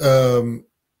that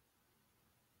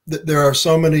there are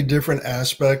so many different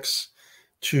aspects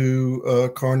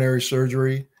to coronary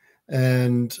surgery,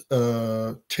 and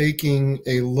taking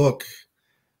a look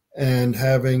and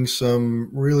having some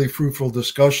really fruitful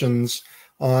discussions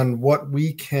on what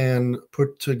we can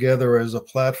put together as a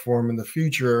platform in the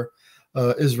future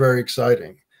is very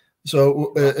exciting.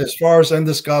 So as far as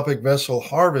endoscopic vessel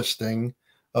harvesting,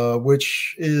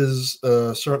 which is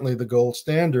certainly the gold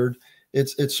standard,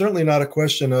 it's certainly not a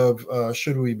question of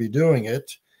should we be doing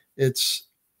it. It's,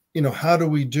 how do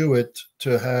we do it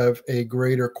to have a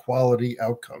greater quality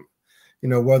outcome?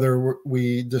 Whether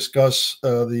we discuss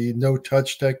the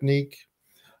no-touch technique,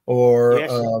 or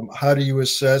how do you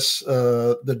assess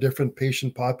the different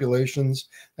patient populations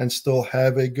and still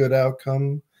have a good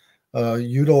outcome,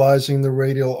 utilizing the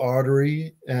radial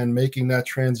artery and making that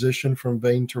transition from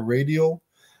vein to radial.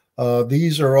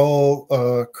 These are all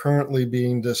currently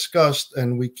being discussed,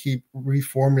 and we keep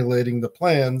reformulating the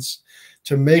plans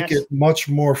to make it much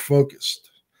more focused.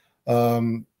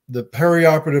 The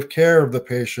perioperative care of the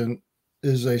patient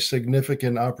is a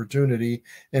significant opportunity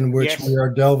in which Yes. we are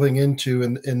delving into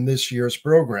in this year's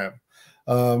program.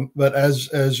 But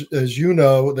as you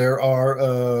know, there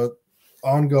are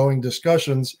ongoing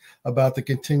discussions about the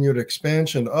continued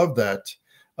expansion of that.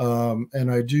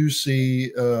 And I do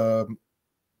see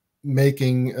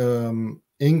making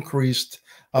increased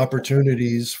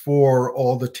opportunities for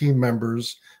all the team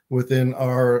members within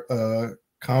our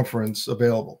conference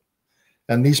available.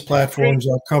 And these platforms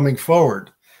are coming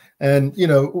forward. And, you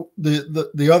know,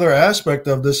 the other aspect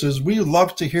of this is we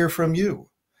love to hear from you.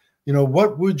 You know,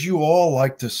 what would you all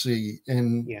like to see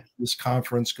in this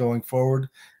conference going forward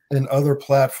and other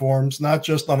platforms, not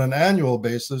just on an annual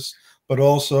basis, but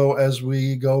also as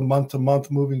we go month to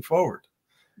month moving forward?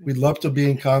 We'd love to be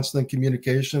in constant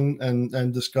communication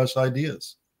and discuss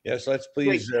ideas. Yes, let's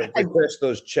please request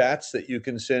those chats that you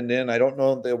can send in. I don't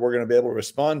know that we're going to be able to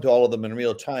respond to all of them in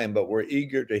real time, but we're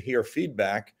eager to hear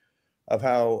feedback of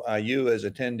how you as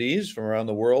attendees from around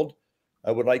the world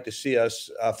would like to see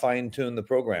us fine-tune the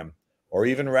program or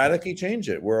even radically change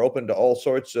it. We're open to all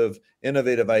sorts of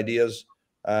innovative ideas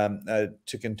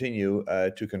to continue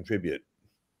to contribute.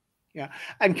 Yeah,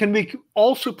 and can we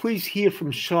also please hear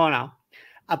from Shauna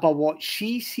about what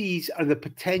she sees are the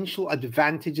potential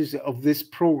advantages of this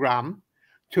program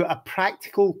to a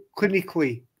practical,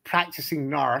 clinically practicing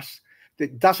nurse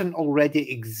that doesn't already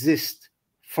exist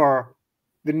for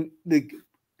the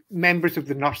members of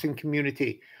the nursing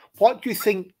community. What do you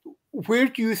think, where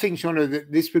do you think, Shauna,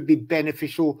 that this would be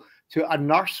beneficial to a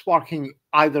nurse working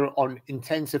either on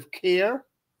intensive care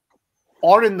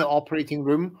or in the operating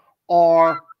room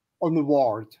or on the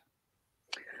ward?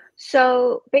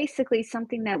 So basically,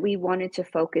 something that we wanted to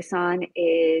focus on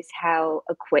is how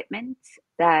equipment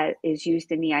that is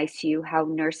used in the ICU, how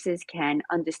nurses can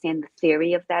understand the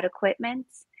theory of that equipment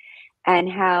and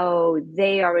how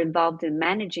they are involved in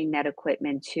managing that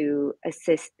equipment to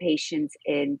assist patients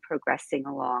in progressing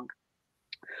along.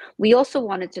 We also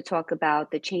wanted to talk about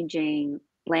the changing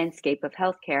landscape of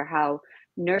healthcare, how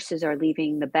nurses are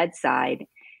leaving the bedside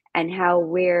and how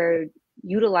we're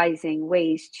utilizing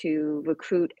ways to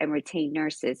recruit and retain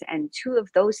nurses. And two of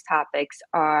those topics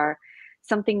are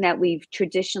something that we've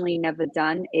traditionally never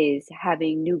done is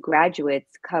having new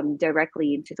graduates come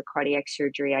directly into the cardiac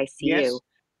surgery ICU,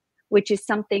 which is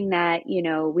something that, you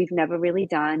know, we've never really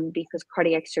done because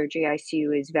cardiac surgery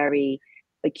ICU is very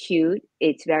acute.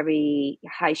 It's very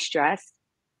high stress.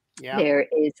 There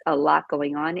is a lot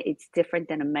going on. It's different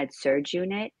than a med surg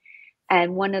unit.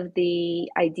 And one of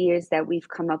the ideas that we've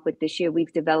come up with this year,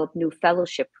 we've developed new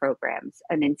fellowship programs,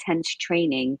 an intense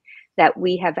training that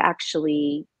we have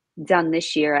actually done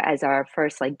this year as our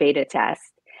first like beta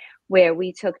test, where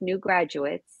we took new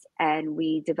graduates and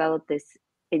we developed this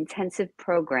intensive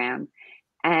program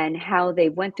and how they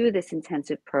went through this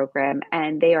intensive program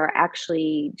and they are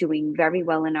actually doing very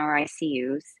well in our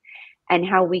ICUs and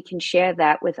how we can share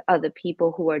that with other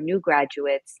people who are new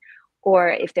graduates or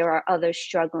if there are other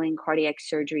struggling cardiac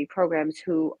surgery programs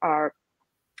who are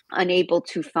unable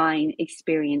to find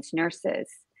experienced nurses.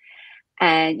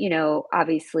 And, you know,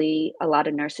 obviously a lot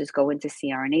of nurses go into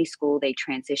CRNA school, they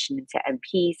transition into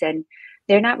NPs, and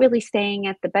they're not really staying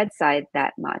at the bedside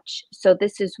that much. So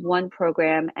this is one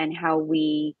program and how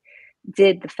we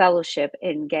did the fellowship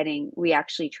in we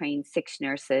actually trained 6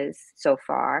 nurses so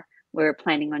far. We're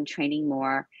planning on training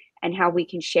more and how we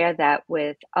can share that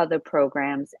with other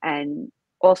programs and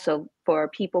also for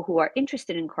people who are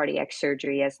interested in cardiac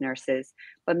surgery as nurses,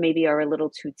 but maybe are a little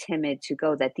too timid to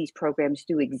go, that these programs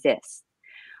do exist.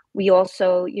 We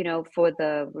also, you know, for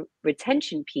the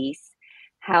retention piece,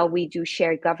 how we do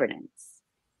shared governance.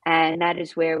 And that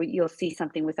is where you'll see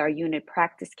something with our unit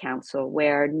practice council,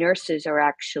 where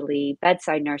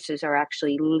bedside nurses are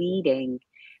actually leading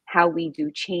how we do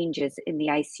changes in the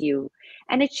ICU.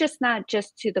 And it's just not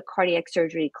just to the cardiac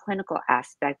surgery clinical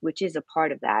aspect, which is a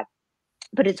part of that,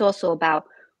 but it's also about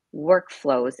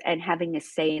workflows and having a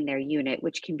say in their unit,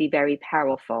 which can be very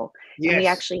powerful.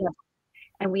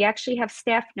 And we actually have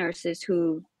staff nurses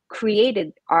who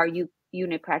created our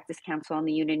unit practice council on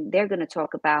the unit. They're going to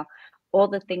talk about all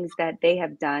the things that they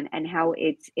have done and how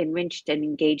it's enriched and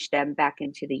engaged them back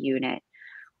into the unit.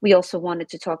 We also wanted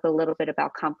to talk a little bit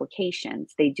about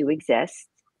complications. They do exist.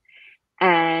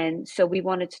 And so we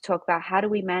wanted to talk about how do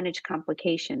we manage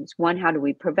complications? One, how do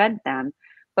we prevent them?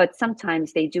 But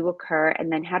sometimes they do occur.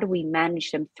 And then how do we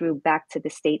manage them through back to the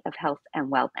state of health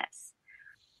and wellness?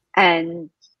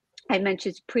 And I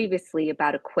mentioned previously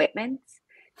about equipment,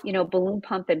 you know, balloon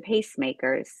pump and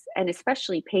pacemakers, and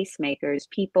especially pacemakers,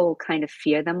 people kind of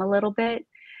fear them a little bit.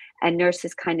 And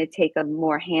nurses kind of take a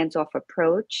more hands-off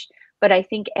approach. But I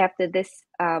think after this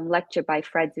lecture by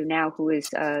Fred Zunau, who has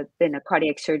been a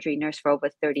cardiac surgery nurse for over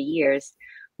 30 years,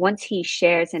 once he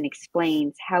shares and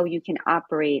explains how you can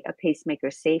operate a pacemaker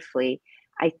safely,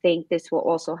 I think this will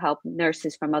also help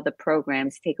nurses from other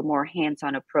programs take a more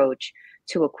hands-on approach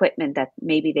to equipment that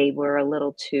maybe they were a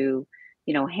little too,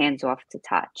 hands-off to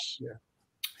touch. Yeah.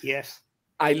 Yes.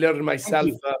 I learned myself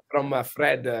from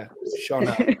Fred,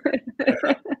 Shauna.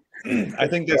 I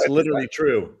think that's literally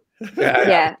true.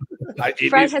 Yeah.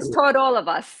 Fred has taught all of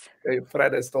us.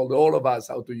 Fred has told all of us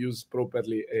how to use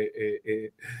properly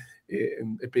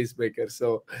a pacemaker.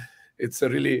 So it's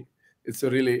really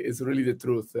the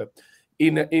truth.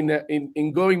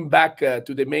 In going back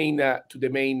to the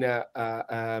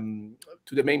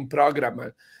main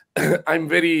program, I'm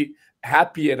very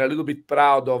happy and a little bit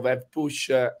proud of have pushed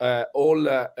all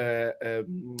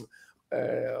the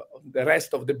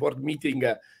rest of the board meeting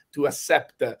to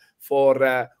accept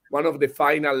for one of the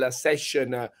final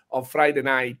session of Friday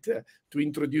night to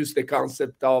introduce the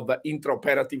concept of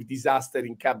intraoperative disaster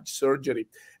in CABG surgery.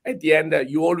 At the end,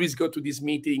 you always go to this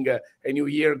meeting and you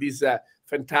hear these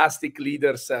fantastic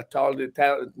leaders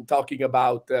talking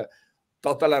about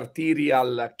total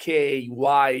arterial, K,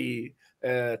 Y,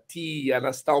 T,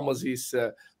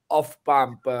 anastomosis, off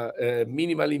pump,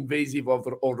 minimal invasive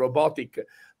or robotic.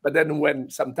 But then when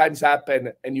sometimes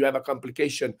happen and you have a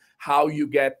complication, how you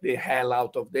get the hell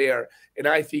out of there. And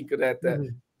I think that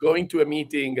going to a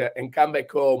meeting and come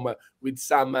back home with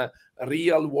some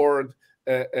real world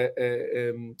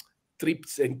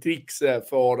tips and tricks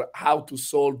for how to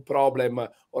solve problem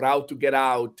or how to get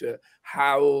out,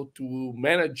 how to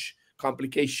manage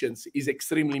complications is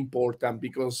extremely important,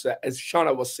 because as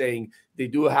Shauna was saying, they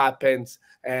do happen,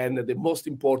 and the most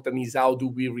important is how do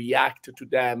we react to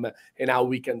them and how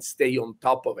we can stay on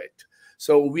top of it.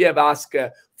 So we have asked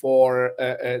for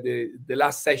the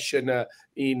last session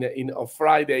of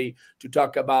Friday to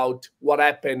talk about what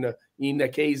happened in the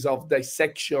case of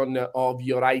dissection of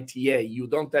your ITA. You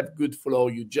don't have good flow,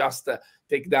 you just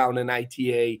take down an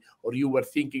ITA, or you were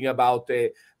thinking about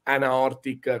an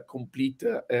aortic complete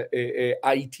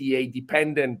ITA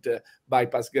dependent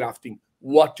bypass grafting.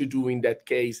 What to do in that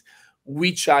case?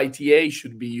 Which ITA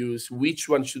should be used? Which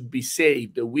one should be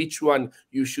saved? Which one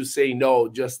you should say no,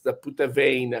 just put a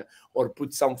vein or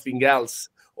put something else,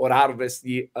 or harvest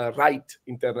the right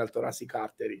internal thoracic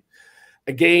artery.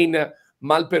 Again,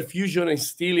 malperfusion and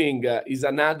stealing is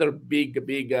another big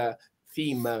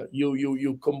theme.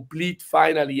 You complete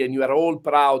finally, and you are all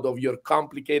proud of your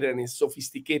complicated and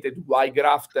sophisticated Y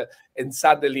graft, and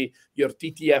suddenly your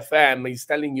TTFM is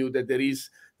telling you that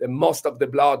the most of the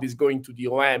blood is going to the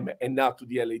OM and not to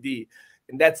the LAD,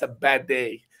 and that's a bad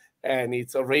day. And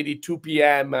it's already 2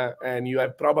 p.m. And you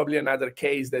have probably another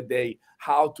case that day.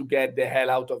 How to get the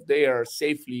hell out of there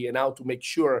safely, and how to make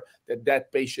sure that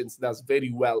that patient does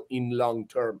very well in long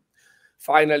term.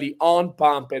 Finally, on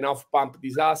pump and off pump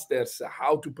disasters,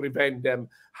 how to prevent them,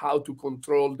 how to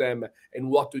control them, and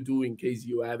what to do in case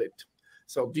you have it.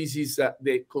 So this is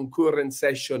the concurrent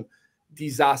session,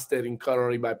 disaster in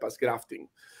coronary bypass grafting.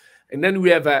 And then we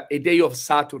have a day of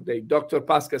Saturday. Dr.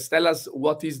 Pascas, tell us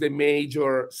what is the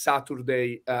major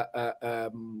Saturday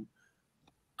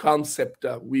concept.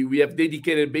 We have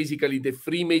dedicated basically the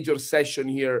 3 major session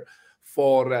here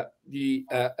for the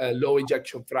low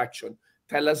ejection fraction.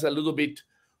 Tell us a little bit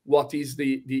what is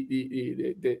the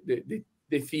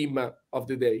theme of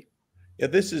the day. Yeah,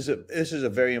 this is a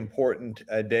very important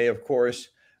day, of course.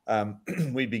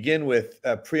 We begin with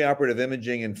preoperative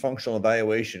imaging and functional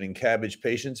evaluation in CABG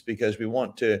patients, because we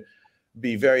want to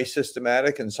be very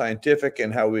systematic and scientific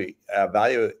in how we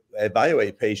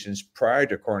evaluate patients prior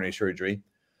to coronary surgery.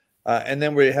 And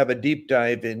then we have a deep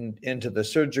dive into the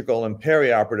surgical and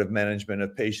perioperative management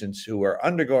of patients who are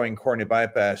undergoing coronary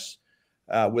bypass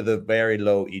with a very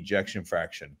low ejection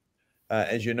fraction.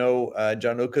 As you know,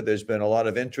 Gianluca, there's been a lot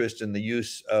of interest in the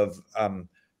use of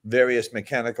various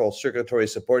mechanical circulatory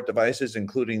support devices,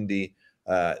 including the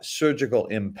surgical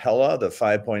Impella, the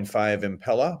 5.5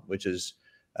 Impella, which is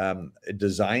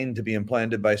designed to be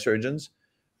implanted by surgeons.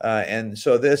 And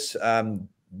so this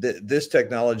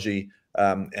technology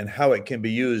and how it can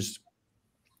be used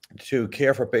to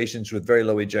care for patients with very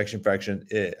low ejection fraction,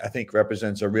 I think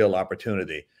represents a real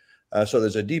opportunity. So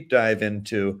there's a deep dive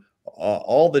into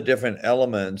all the different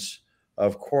elements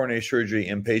of coronary surgery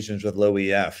in patients with low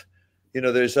EF. You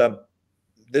know, there's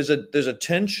a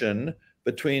tension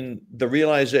between the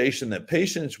realization that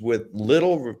patients with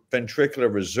little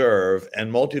ventricular reserve and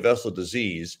multivessel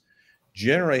disease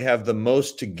generally have the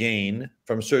most to gain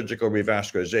from surgical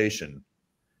revascularization,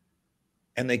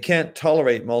 and they can't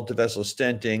tolerate multivessel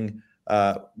stenting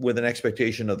with an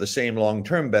expectation of the same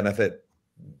long-term benefit,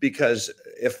 because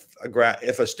if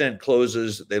a stent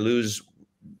closes, they lose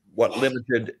what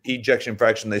limited ejection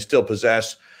fraction they still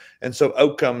possess. And so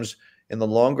outcomes in the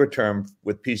longer term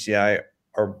with PCI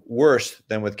are worse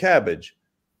than with CABG.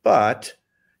 But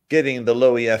getting the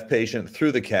low EF patient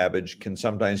through the CABG can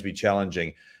sometimes be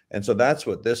challenging. And so that's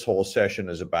what this whole session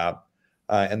is about.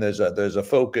 And there's a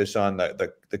focus on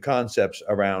the concepts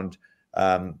around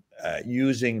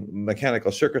using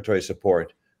mechanical circulatory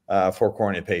support for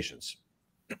coronary patients.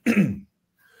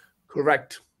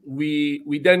 Correct.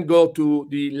 We then go to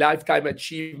the lifetime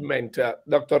achievement.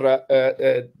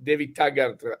 Dr. David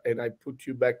Taggart, and I put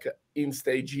you back in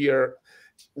stage here.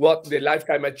 What the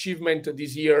lifetime achievement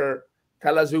this year,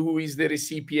 tell us who is the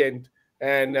recipient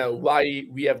and why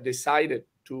we have decided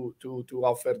to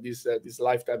offer this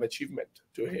lifetime achievement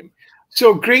to him.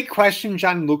 So great question,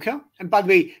 Gianluca. And by the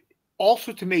way,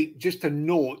 also to make just a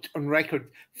note on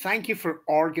record, thank you for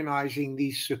organizing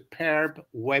these superb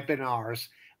webinars.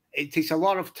 It takes a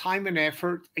lot of time and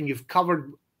effort, and you've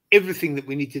covered everything that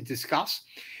we need to discuss.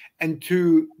 And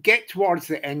to get towards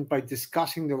the end by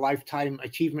discussing the Lifetime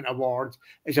Achievement Award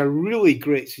is a really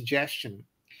great suggestion.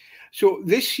 So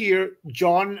this year,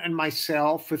 John and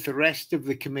myself, with the rest of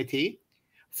the committee,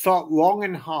 thought long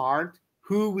and hard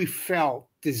who we felt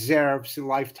deserves the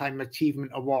Lifetime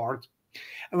Achievement Award.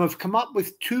 And we've come up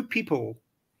with two people,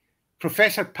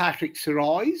 Professor Patrick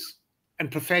Sirois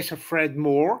and Professor Fred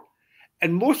Moore.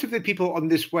 And most of the people on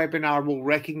this webinar will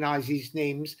recognize these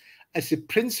names as the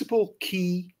principal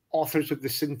key authors of the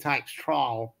Syntax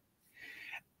trial.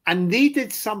 And they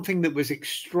did something that was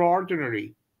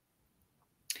extraordinary.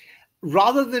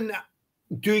 Rather than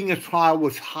doing a trial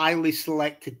with highly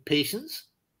selected patients,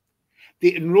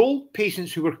 they enrolled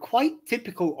patients who were quite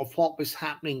typical of what was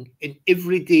happening in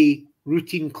everyday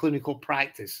routine clinical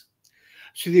practice.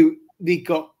 So they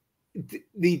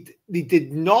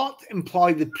did not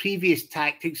employ the previous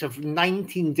tactics of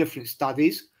 19 different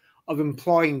studies of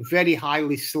employing very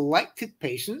highly selected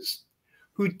patients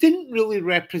who didn't really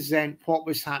represent what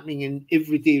was happening in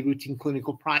everyday routine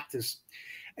clinical practice.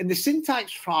 And the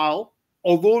Syntax trial,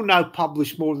 although now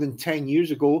published more than 10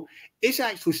 years ago, is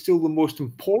actually still the most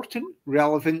important,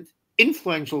 relevant,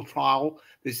 influential trial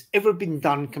that's ever been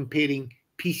done comparing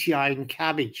PCI and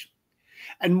CABG.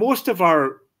 And most of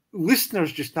our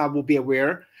listeners just now will be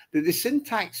aware that the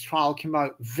Syntax trial came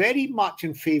out very much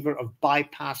in favor of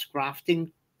bypass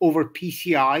grafting over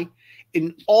PCI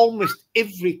in almost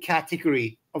every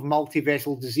category of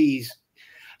multivessel disease.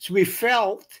 So we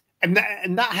felt, and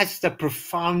that has a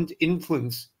profound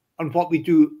influence on what we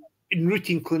do in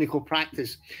routine clinical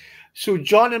practice. So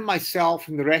John and myself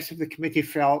and the rest of the committee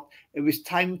felt it was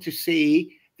time to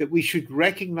say that we should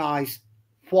recognize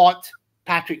what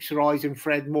Patrick Sirois and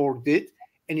Fred Moore did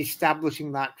in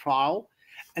establishing that trial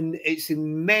and its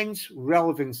immense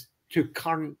relevance to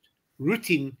current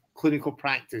routine clinical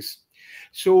practice.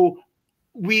 So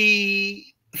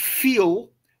we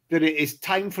feel that it is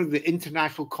time for the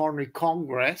International Coronary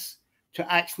Congress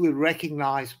to actually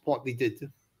recognize what they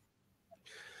did.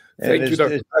 Thank you,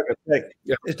 Dr.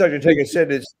 As Dr. Taggart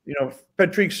said,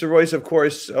 Patrick Sirois, of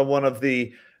course, one of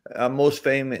the most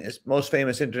famous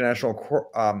international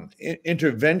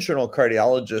interventional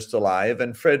cardiologists alive,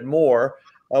 and Fred Moore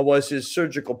was his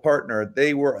surgical partner.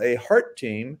 They were a heart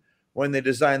team when they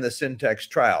designed the Syntax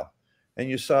trial. And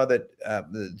you saw that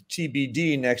the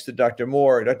TBD next to Dr.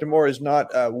 Moore. Dr. Moore is not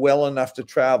well enough to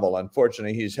travel.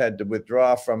 Unfortunately, he's had to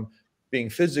withdraw from being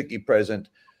physically present.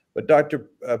 But Dr.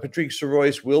 Patrick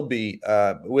Sirois will be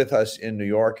with us in New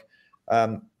York.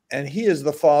 And he is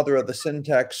the father of the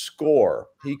Syntax score.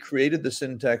 He created the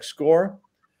Syntax score.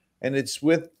 And it's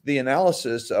with the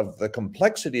analysis of the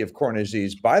complexity of coronary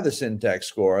disease by the Syntax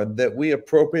score that we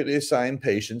appropriately assign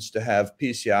patients to have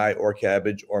PCI or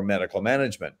CABG or medical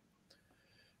management.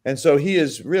 And so he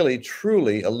is really,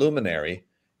 truly a luminary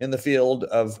in the field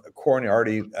of coronary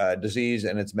artery disease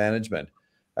and its management.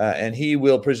 And he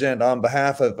will present on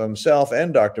behalf of himself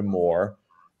and Dr. Moore,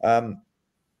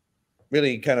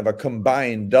 really kind of a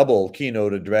combined double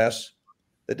keynote address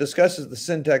that discusses the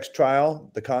Syntax trial,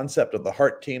 the concept of the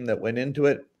heart team that went into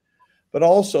it, but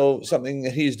also something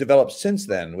that he's developed since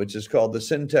then, which is called the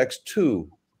Syntax 2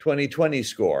 2020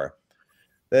 score.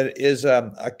 That is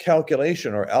a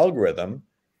calculation or algorithm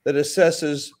that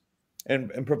assesses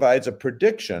and provides a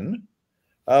prediction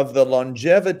of the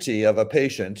longevity of a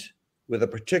patient with a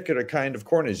particular kind of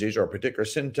coronary disease or a particular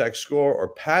Syntax score or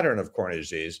pattern of coronary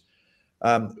disease,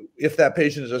 if that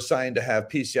patient is assigned to have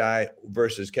PCI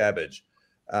versus CABG.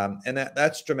 And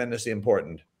that's tremendously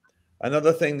important.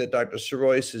 Another thing that Dr.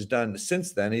 Sirois has done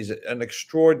since then, he's an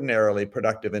extraordinarily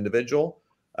productive individual.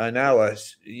 Now,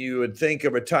 you would think a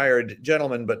retired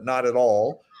gentleman, but not at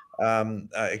all.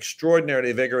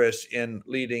 Extraordinarily vigorous in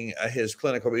leading his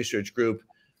clinical research group.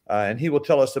 And he will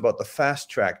tell us about the fast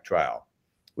track trial,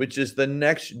 which is the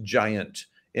next giant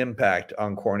impact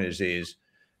on coronary disease.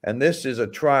 And this is a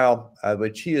trial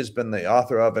which he has been the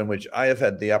author of, and which I have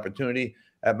had the opportunity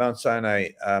at Mount Sinai,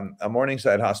 a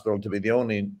Morningside hospital, to be the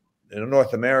only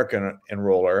North American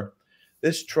enroller.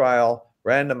 This trial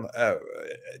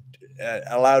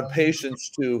allowed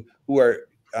patients who are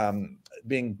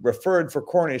being referred for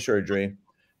coronary surgery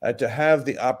to have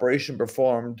the operation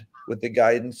performed with the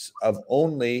guidance of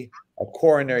only a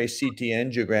coronary CT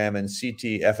angiogram and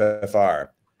CT FFR.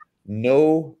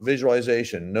 No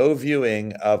visualization, no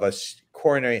viewing of a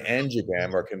coronary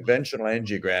angiogram or conventional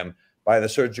angiogram by the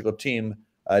surgical team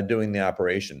doing the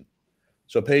operation.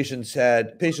 So patients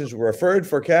were referred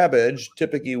for CABG,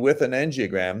 typically with an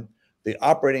angiogram. The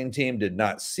operating team did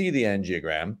not see the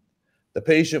angiogram. The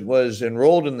patient was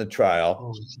enrolled in the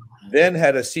trial, then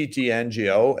had a CT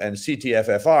angio and CT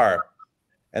FFR.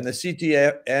 And the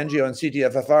CT angio and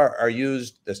CT FFR are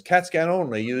used, this CAT scan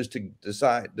only, used to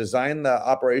design the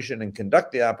operation and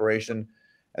conduct the operation.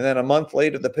 And then a month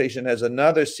later, the patient has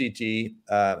another CT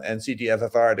and CT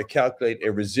FFR to calculate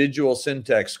a residual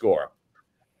syntax score.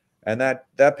 And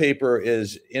that paper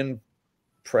is in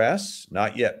press,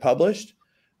 not yet published.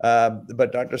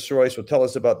 But Dr. Sirois will tell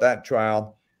us about that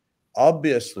trial.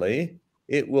 Obviously,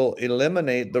 it will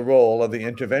eliminate the role of the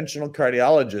interventional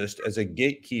cardiologist as a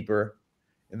gatekeeper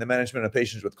in the management of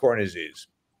patients with coronary disease.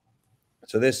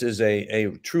 So this is a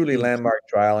truly landmark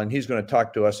trial, and he's going to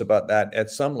talk to us about that at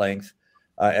some length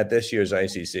at this year's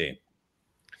ICC.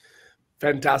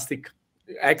 Fantastic.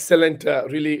 Excellent,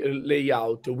 really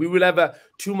layout. We will have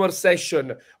 2 more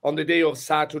sessions on the day of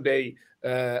Saturday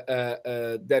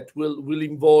that will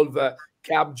involve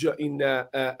CABG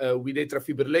with atrial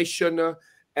fibrillation,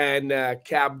 and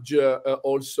CABG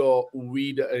also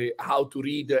with how to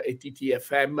read a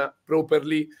TTFM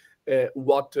properly,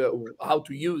 how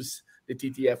to use the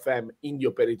TTFM in the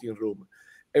operating room.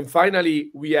 And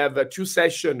finally, we have 2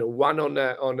 sessions, one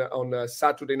on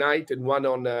Saturday night and one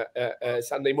on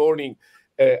Sunday morning,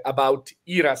 about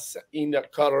ERAS in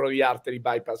coronary artery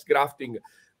bypass grafting.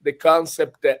 The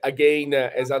concept, again,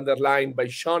 as underlined by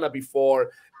Shona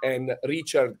before and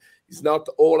Richard, is not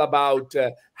all about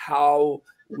how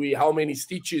many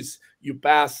stitches you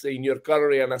pass in your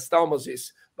coronary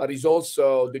anastomosis, but is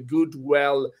also the good,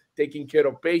 well taking care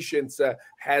of patients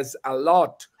has a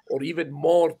lot or even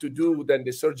more to do than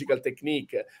the surgical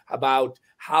technique, about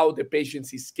how the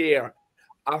patient is cared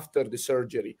after the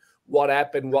surgery. What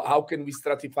happened? How can we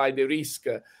stratify the risk?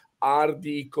 Are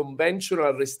the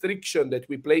conventional restrictions that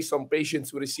we place on patients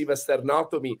who receive a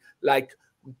sternotomy, like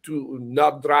to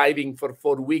not driving for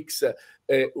 4 weeks,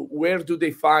 where do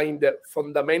they find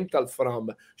fundamental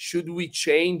from? Should we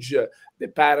change the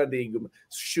paradigm?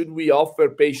 Should we offer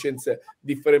patients a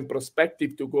different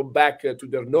perspective to go back to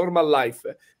their normal life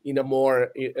in a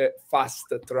more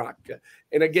fast track?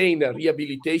 And again,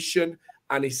 rehabilitation,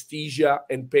 anesthesia,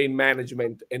 and pain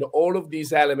management, and all of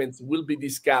these elements will be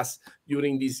discussed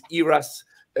during these ERAS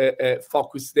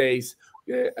focus days.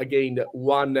 Again,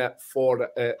 one for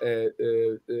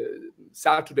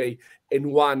Saturday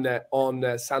and one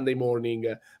on Sunday morning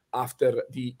after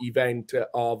the event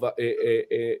of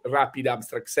a rapid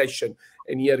abstract session.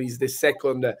 And here is the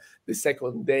second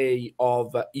day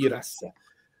of ERAS.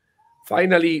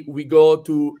 Finally, we go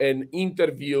to an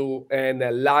interview and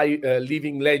a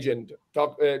living legend.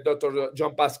 Dr.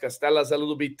 John Pascas, tell us a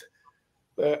little bit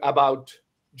about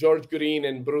George Green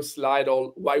and Bruce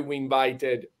Lytle, why we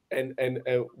invited, and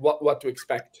what to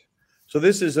expect. So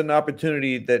this is an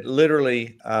opportunity that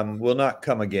literally will not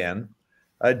come again.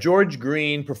 George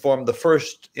Green performed the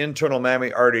first internal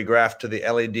mammary artery graft to the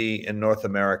LED in North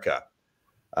America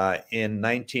in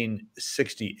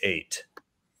 1968.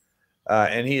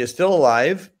 And he is still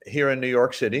alive here in New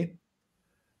York City.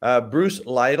 Bruce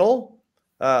Lytle,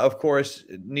 of course,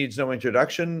 needs no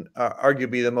introduction,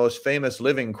 arguably the most famous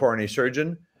living coronary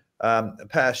surgeon,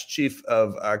 past chief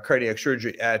of cardiac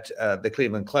surgery at the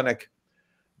Cleveland Clinic.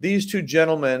 These 2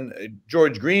 gentlemen,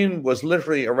 George Green was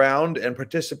literally around and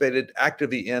participated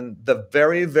actively in the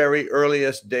very, very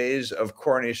earliest days of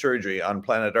coronary surgery on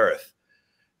planet Earth.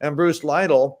 And Bruce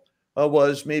Lytle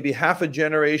was maybe half a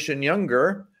generation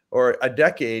younger, or a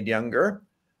decade younger.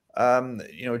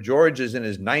 George is in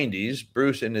his 90s,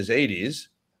 Bruce in his 80s.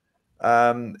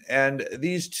 And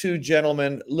these 2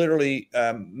 gentlemen literally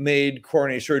made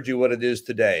coronary surgery what it is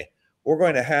today. We're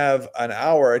going to have an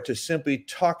hour to simply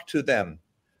talk to them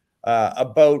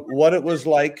about what it was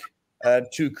like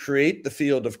to create the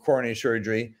field of coronary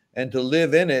surgery and to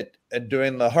live in it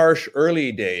during the harsh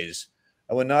early days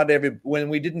when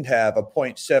we didn't have a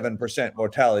 0.7%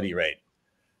 mortality rate.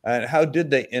 And how did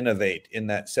they innovate in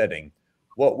that setting?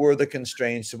 What were the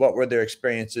constraints? What were their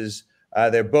experiences?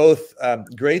 They're both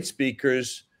great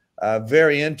speakers,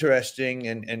 very interesting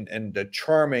and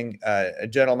charming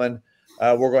gentlemen.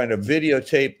 We're going to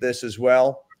videotape this as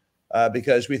well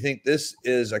because we think this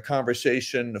is a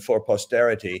conversation for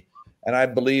posterity. And I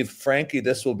believe, frankly,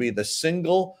 this will be the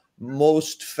single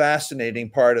most fascinating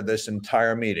part of this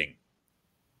entire meeting.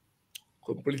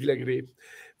 Completely agree.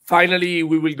 Finally,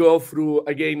 we will go through,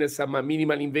 again, some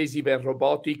minimal invasive and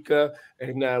robotic,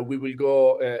 and we will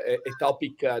go a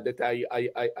topic that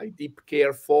I deep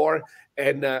care for,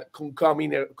 and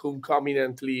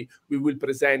concomitantly, we will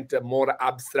present more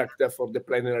abstract for the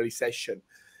plenary session.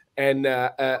 And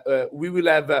we will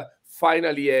have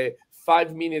finally a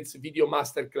 5 minutes video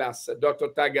masterclass. Dr.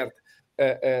 Taggart,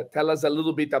 tell us a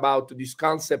little bit about this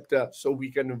concept so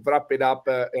we can wrap it up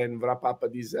and wrap up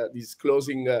these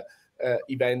closing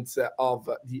events of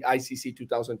the ICC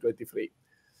 2023.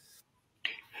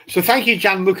 So thank you,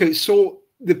 Gianluca. So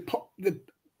the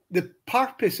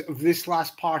purpose of this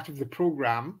last part of the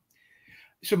program,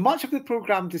 so much of the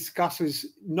program discusses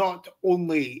not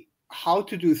only how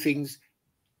to do things,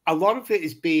 a lot of it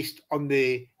is based on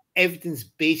the evidence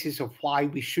basis of why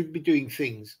we should be doing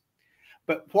things.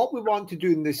 But what we want to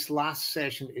do in this last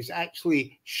session is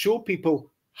actually show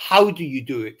people how do you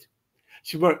do it.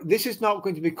 So this is not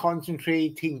going to be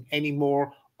concentrating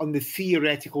anymore on the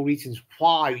theoretical reasons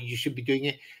why you should be doing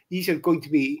it. These are going to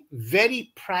be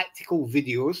very practical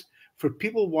videos for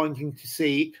people wanting to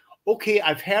say, okay,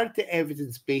 I've heard the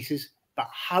evidence basis, but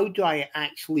how do I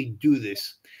actually do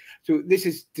this? So this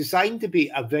is designed to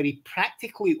be a very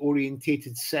practically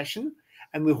orientated session,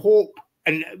 and we hope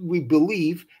and we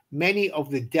believe many of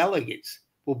the delegates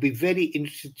will be very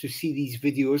interested to see these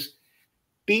videos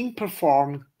being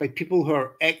performed by people who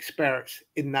are experts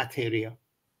in that area.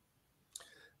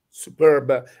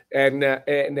 Superb. And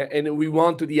we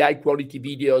want the high quality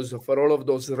videos for all of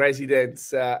those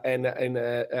residents and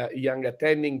young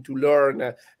attending to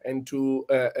learn and to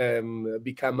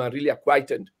become really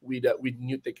acquainted with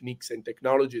new techniques and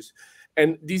technologies.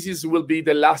 And this will be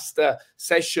the last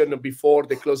session before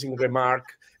the closing remark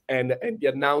and the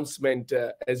announcement,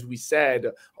 as we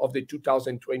said, of the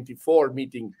 2024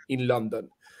 meeting in London.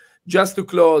 Just to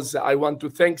close, I want to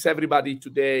thank everybody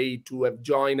today to have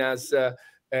joined us.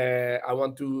 I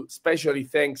want to especially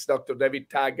thank Dr. David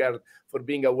Taggart for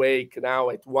being awake now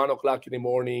at 1 o'clock in the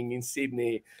morning in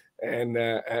Sydney. And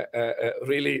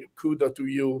really kudos to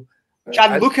you.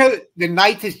 Gianluca, the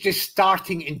night is just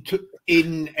starting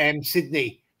in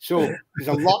Sydney. So there's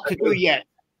a lot to do yet.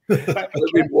 But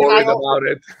I'll be worried about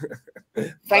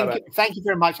it. Thank you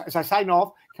very much. As I sign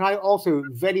off, can I also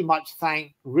very much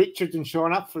thank Richard and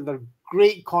Shona for their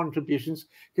great contributions,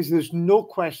 because there's no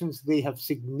questions they have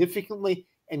significantly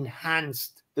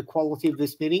enhanced the quality of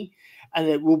this meeting, and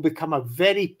it will become a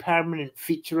very permanent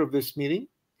feature of this meeting.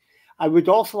 I would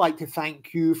also like to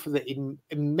thank you for the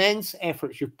immense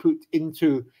efforts you've put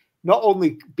into not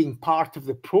only being part of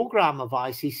the program of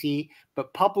ICC,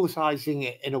 but publicizing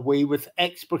it in a way with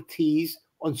expertise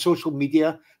on social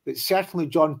media that certainly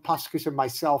John Puskas and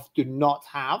myself do not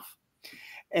have.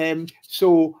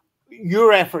 So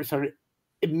your efforts are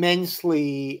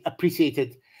immensely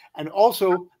appreciated. And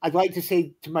also, I'd like to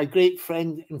say to my great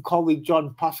friend and colleague,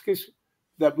 John Puskas,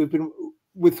 that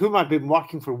with whom I've been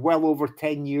working for well over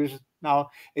 10 years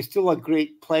now, it's still a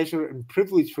great pleasure and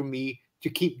privilege for me to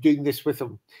keep doing this with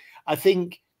him. I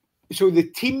think, so the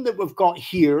team that we've got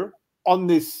here on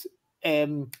this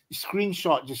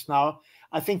screenshot just now,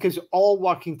 I think is all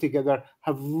working together,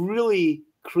 have really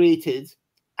created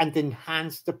and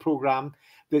enhanced the program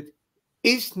that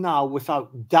is now,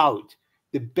 without doubt,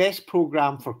 the best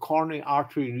program for coronary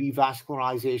artery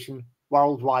revascularization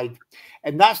worldwide.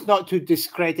 And that's not to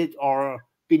discredit or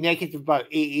be negative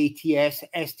about AATS,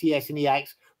 STS, and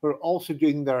EACTS, who are also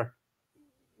doing their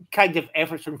kind of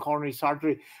efforts on coronary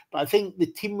surgery. But I think the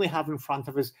team we have in front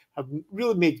of us have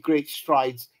really made great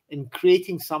strides in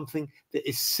creating something that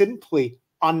is simply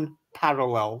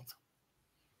unparalleled.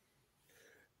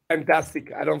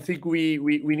 Fantastic. I don't think we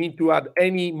need to add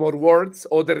any more words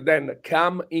other than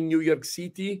come in New York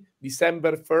City,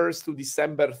 December 1st to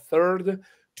December 3rd,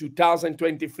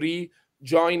 2023.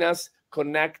 Join us,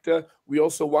 connect. We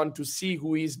also want to see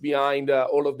who is behind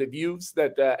all of the views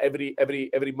that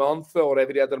every month or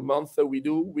every other month we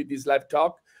do with this live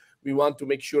talk. We want to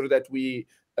make sure that we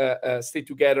stay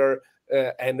together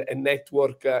and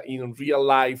network in real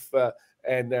life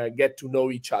and get to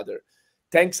know each other.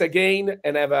 Thanks again,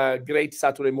 and have a great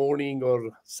Saturday morning or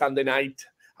Sunday night,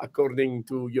 according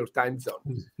to your time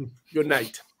zone. Good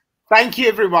night. Thank you,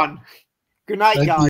 everyone. Good night, guys.